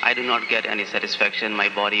 I do not get any satisfaction. My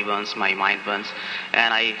body burns, my mind burns,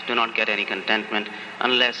 and I do not get any contentment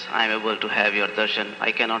unless I am able to have your darshan.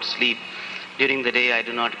 I cannot sleep. During the day I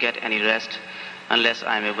do not get any rest unless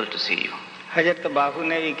I am able to see you." हजरत बाहू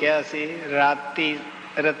ने भी कहा सी राती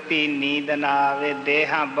रत्ती नींद ना आवे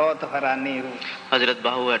देहा बहुत हरानी हो। Hazrat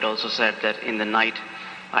Bahu had also said that in the night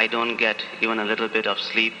I don't get even a little bit of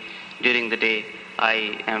sleep. During the day I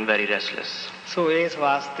am very restless. सो इस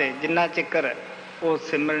वास्ते जिन्ना चिकर ਉਹ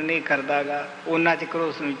ਸਿਮਰਨ ਨਹੀਂ ਕਰਦਾਗਾ ਉਹਨਾਂ ਚਿਕਰ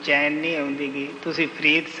ਉਸ ਨੂੰ ਚੈਨ ਨਹੀਂ ਆਉਂਦੀਗੀ। ਤੁਸੀਂ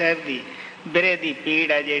ਫਰੀਦ ਸਾਹਿਬ ਦੀ ਬਿਰੇ ਦੀ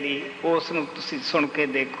ਪੀੜ ਹੈ ਜਿਹੜੀ ਉਸ ਨੂੰ ਤੁਸੀਂ ਸੁਣ ਕੇ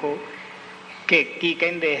ਦੇਖੋ ਕਿ ਕੀ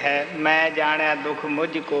ਕਹਿੰਦੇ ਹੈ, ਮੈਂ ਜਾਣਿਆ ਦੁੱਖ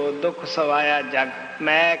ਮੁਝ ਕੋ ਦੁੱਖ ਸਵਾਇਆ ਜਗ।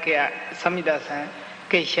 ਮੈਂ ਕਿਹਾ ਸਮਝਦਾ ਸਾਂ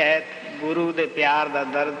ਕਿ ਸ਼ਾਇਦ ਗੁਰੂ ਦੇ ਪਿਆਰ ਦਾ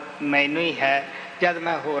ਦਰਦ ਮੈਨੂੰ ਹੀ ਹੈ। ਜਦ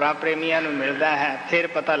ਮੈਂ ਹੋਰਾਂ ਪ੍ਰੇਮੀਆਂ ਨੂੰ ਮਿਲਦਾ ਹੈ ਫਿਰ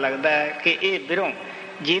ਪਤਾ ਲੱਗਦਾ ਹੈ ਕਿ ਇਹ ਬਿਰੋਂ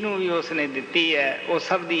ਜਿਹਨੂੰ ਵੀ ਉਸਨੇ ਦਿੱਤੀ ਹੈ ਉਹ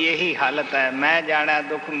ਸਭ ਦੀ ਇਹੀ ਹਾਲਤ ਹੈ। ਮੈਂ ਜਾਣਿਆ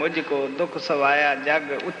ਦੁੱਖ ਮੁਝ ਕੋ ਦੁੱਖ ਸਵਾਇਆ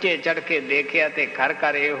ਜਗ, ਉੱਚੇ ਚੜ੍ਹ ਕੇ ਦੇਖਿਆ ਤੇ ਘਰ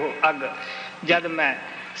ਘਰ ਇਹੋ ਅੱਗ। ਜਦ ਮੈਂ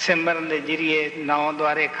ਸਿਮਰਨ ਦੇ ਜਰੀਏ ਨੌ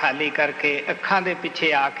ਦੁਆਰੇ ਖਾਲੀ ਕਰਕੇ ਅੱਖਾਂ ਦੇ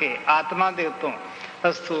ਪਿੱਛੇ ਆ ਕੇ ਆਤਮਾ ਦੇ ਉੱਤੋਂ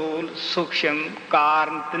ਅਸਥੂਲ ਸੂਖਸ਼ਮ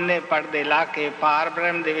ਕਾਰਨ ਤਿੰਨੇ ਪਰਦੇ ਲਾ ਕੇ ਪਾਰ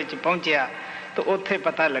ਬ੍ਰਹਮ ਦੇ ਵਿੱਚ ਪਹੁੰਚਿਆ ਤਾਂ ਉੱਥੇ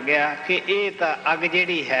ਪਤਾ ਲੱਗਿਆ ਕਿ ਇਹ ਤਾਂ ਅੱਗ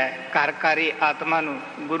ਜਿਹੜੀ ਹੈ ਘਰ ਘਰ ਹੀ ਆਤਮਾ ਨੂੰ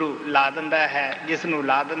ਗੁਰੂ ਲਾ ਦਿੰਦਾ ਹੈ। ਜਿਸ ਨੂੰ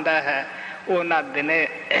ਲਾ ਦਿੰਦਾ ਹੈ ਉਹ ਨਾ ਦਿਨੇ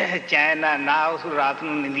ਚੈਨ ਨਾ ਉਸ ਰਾਤ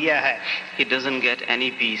ਨੂੰ ਨਿੰਦਿਆ ਹੈ। He doesn't get any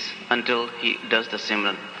peace until he does the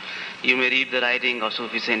Simran. You may read the writing of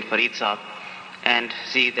Sufi Saint Farid Sahib and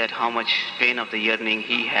see that how much pain of the yearning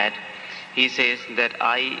he had. He says that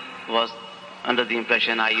I was under the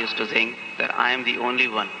impression, I used to think that I am the only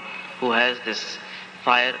one who has this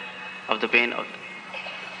fire of the pain of,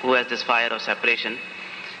 who has this fire of separation.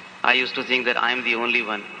 I used to think that I am the only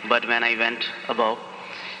one, but when I went above,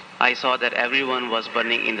 I saw that everyone was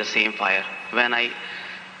burning in the same fire. When I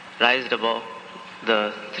rised above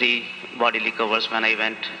the three bodily covers, when I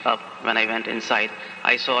went up, when I went inside,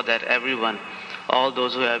 I saw that everyone, all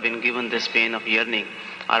those who have been given this pain of yearning,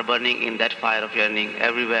 are burning in that fire of yearning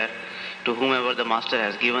everywhere. To whomever the master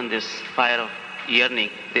has given this fire of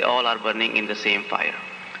yearning, they all are burning in the same fire.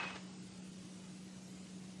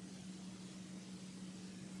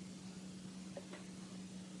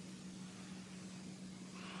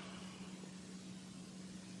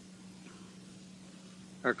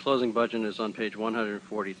 Our closing bhajan is on page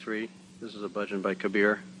 143. This is a bhajan by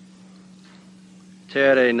Kabir.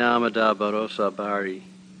 Tere namada barosa bari.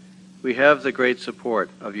 We have the great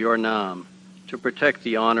support of your Naam to protect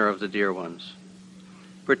the honor of the dear ones.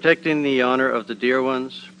 Protecting the honor of the dear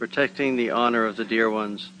ones, protecting the honor of the dear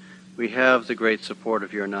ones, we have the great support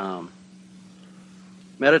of your Naam.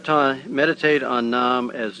 Meditate on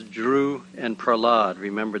Naam as Dhru and Prahlad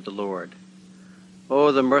remembered the Lord.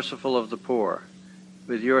 O the merciful of the poor,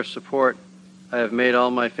 with your support, I have made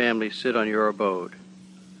all my family sit on your abode.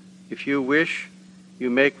 If you wish, you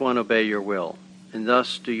make one obey your will, and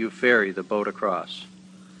thus do you ferry the boat across.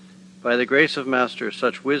 By the grace of Master,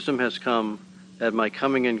 such wisdom has come that my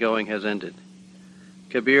coming and going has ended.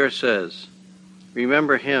 Kabir says,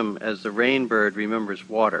 remember him as the rain bird remembers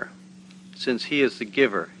water, since he is the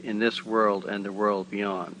giver in this world and the world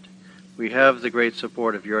beyond. We have the great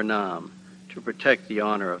support of your Naam to protect the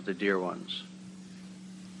honor of the dear ones.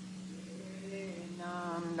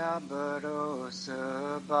 बरोस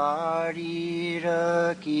बारी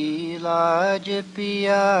रखी लाज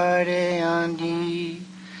प्यारे आंधी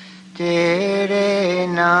तेरे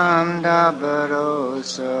नाम दा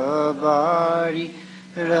boroughs बारी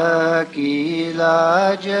रखी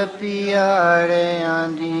लाज प्यारे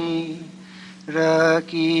आंधी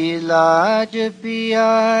रखी लाज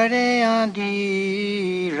प्यारे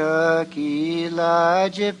आंधी रखी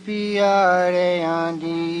लाज प्यारे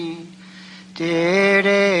आंधी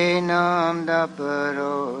तेरे नाम दा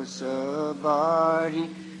भरोसा बारी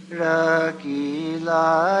रखी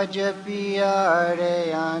लाज प्यारे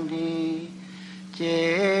आंदी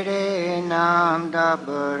तेरे नाम दा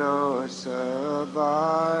भरोसा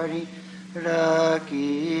बारी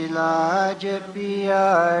रखी लाज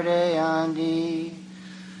प्यारे आंदी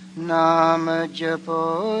नाम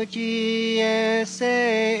जपो जी ऐसे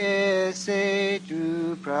ऐसे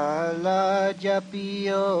तू प्रहलाद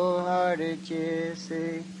जपियो हर जैसे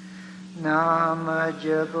नाम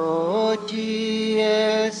जपो जी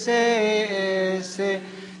ऐसे ऐसे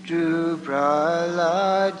तू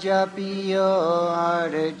प्रहलाद जपियो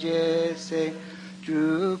हर जैसे तू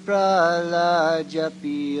प्रहलाद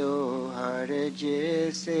जपियो हर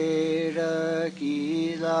जैसे रखी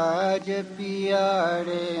लाज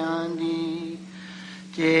प्यारे आंदी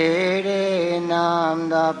तेरे नाम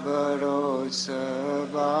दा भरोसा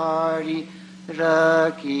बारी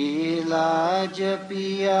रखी लाज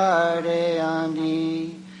प्यारे आंदी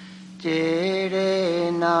तेरे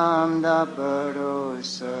नाम दा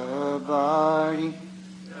भरोसा बारी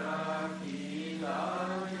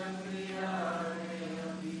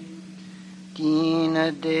दीन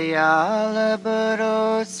दयाल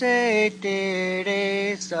भरोसे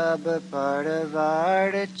तेरे सब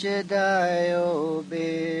परवार चदायो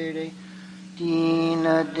बेड़े दीन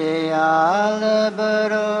दयाल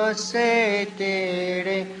भरोसे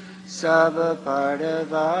तेरे सब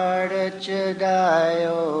परवार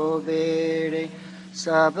चदायो बेड़े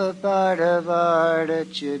सब परवार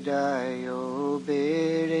चदायो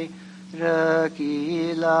बेड़े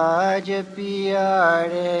रखी लाज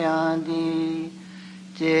प्यारे आंदी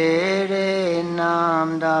तेरे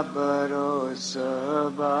नाम दा भरोसा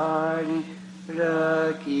बारी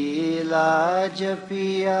रखी लाज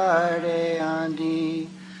प्यारे आंदी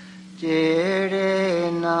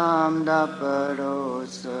तेरे नाम दा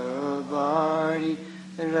भरोसा बारी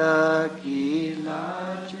रखी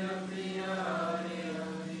लाज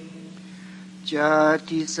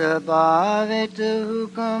जाति स्वभावित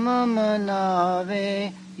हुक्म मनावे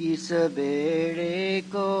इस बेड़े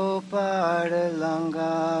को पार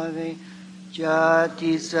लंघावे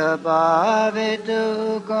जाति स्वभावित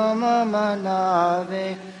हुक्म मनावे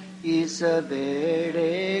इस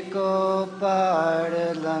बेड़े को पार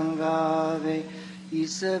लंघावे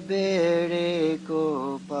इस बेड़े को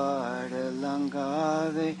पार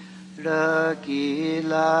लंघावे रखी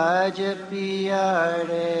लाज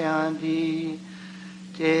प्यारे आंदी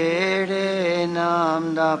तेरे नाम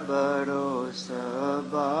दा भरोसा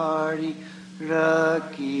बारी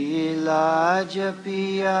रखी लाज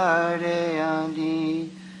प्यारे आंदी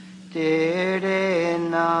तेरे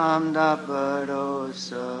नाम दा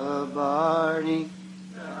भरोसा बारी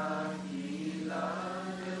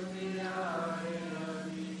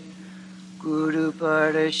गुरु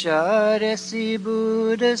परशार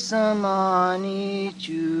सिबूर समानी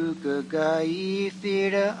चूक गई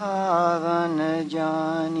फिर आवन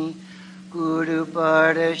जानी गुरु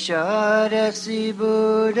परशार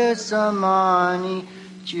सिबूर समानी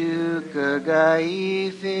चूक गई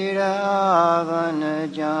फिर आवन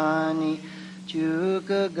जानी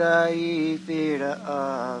चूक गई फिर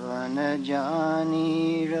आवन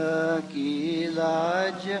जानी रखी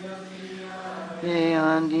लाज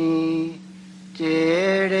आंदी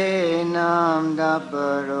तेरे नाम दा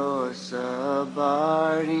भरोसा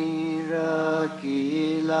बारी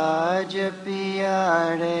रखी लाज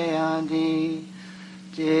प्यारे आंदी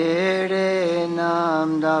तेरे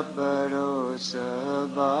नाम दा भरोसा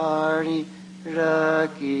बारी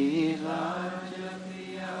रखी लाज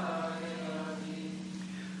प्यारे आंदी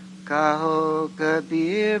कहो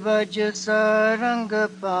कबीर बज सरंग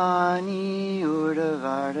पानी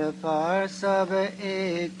उड़वार पार सब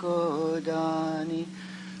एको दानी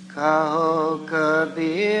कहो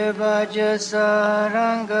कबीर बज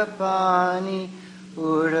सरंग पानी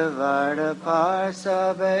उड़वार पार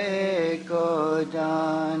सब एको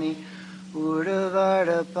दानी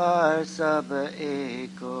उड़वार पार सब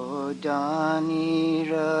एको दानी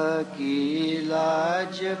रखी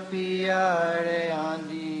लाज प्यारे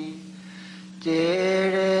आंदी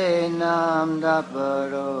तेरे नाम दा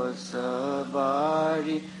भरोसा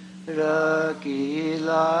बारी रखी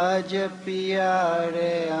लाज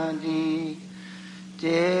प्यारे आंदी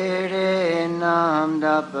तेरे नाम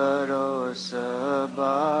दा भरोसा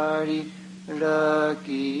बारी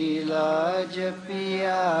रखी लाज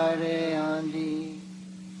प्यारे आंदी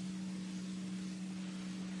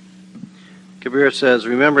Kabir says,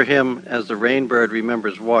 remember him as the rainbird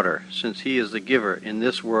remembers water, since he is the giver in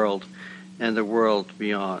this world and the world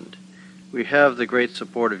beyond. We have the great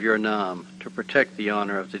support of your Naam to protect the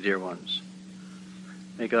honor of the dear ones.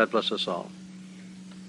 May God bless us all.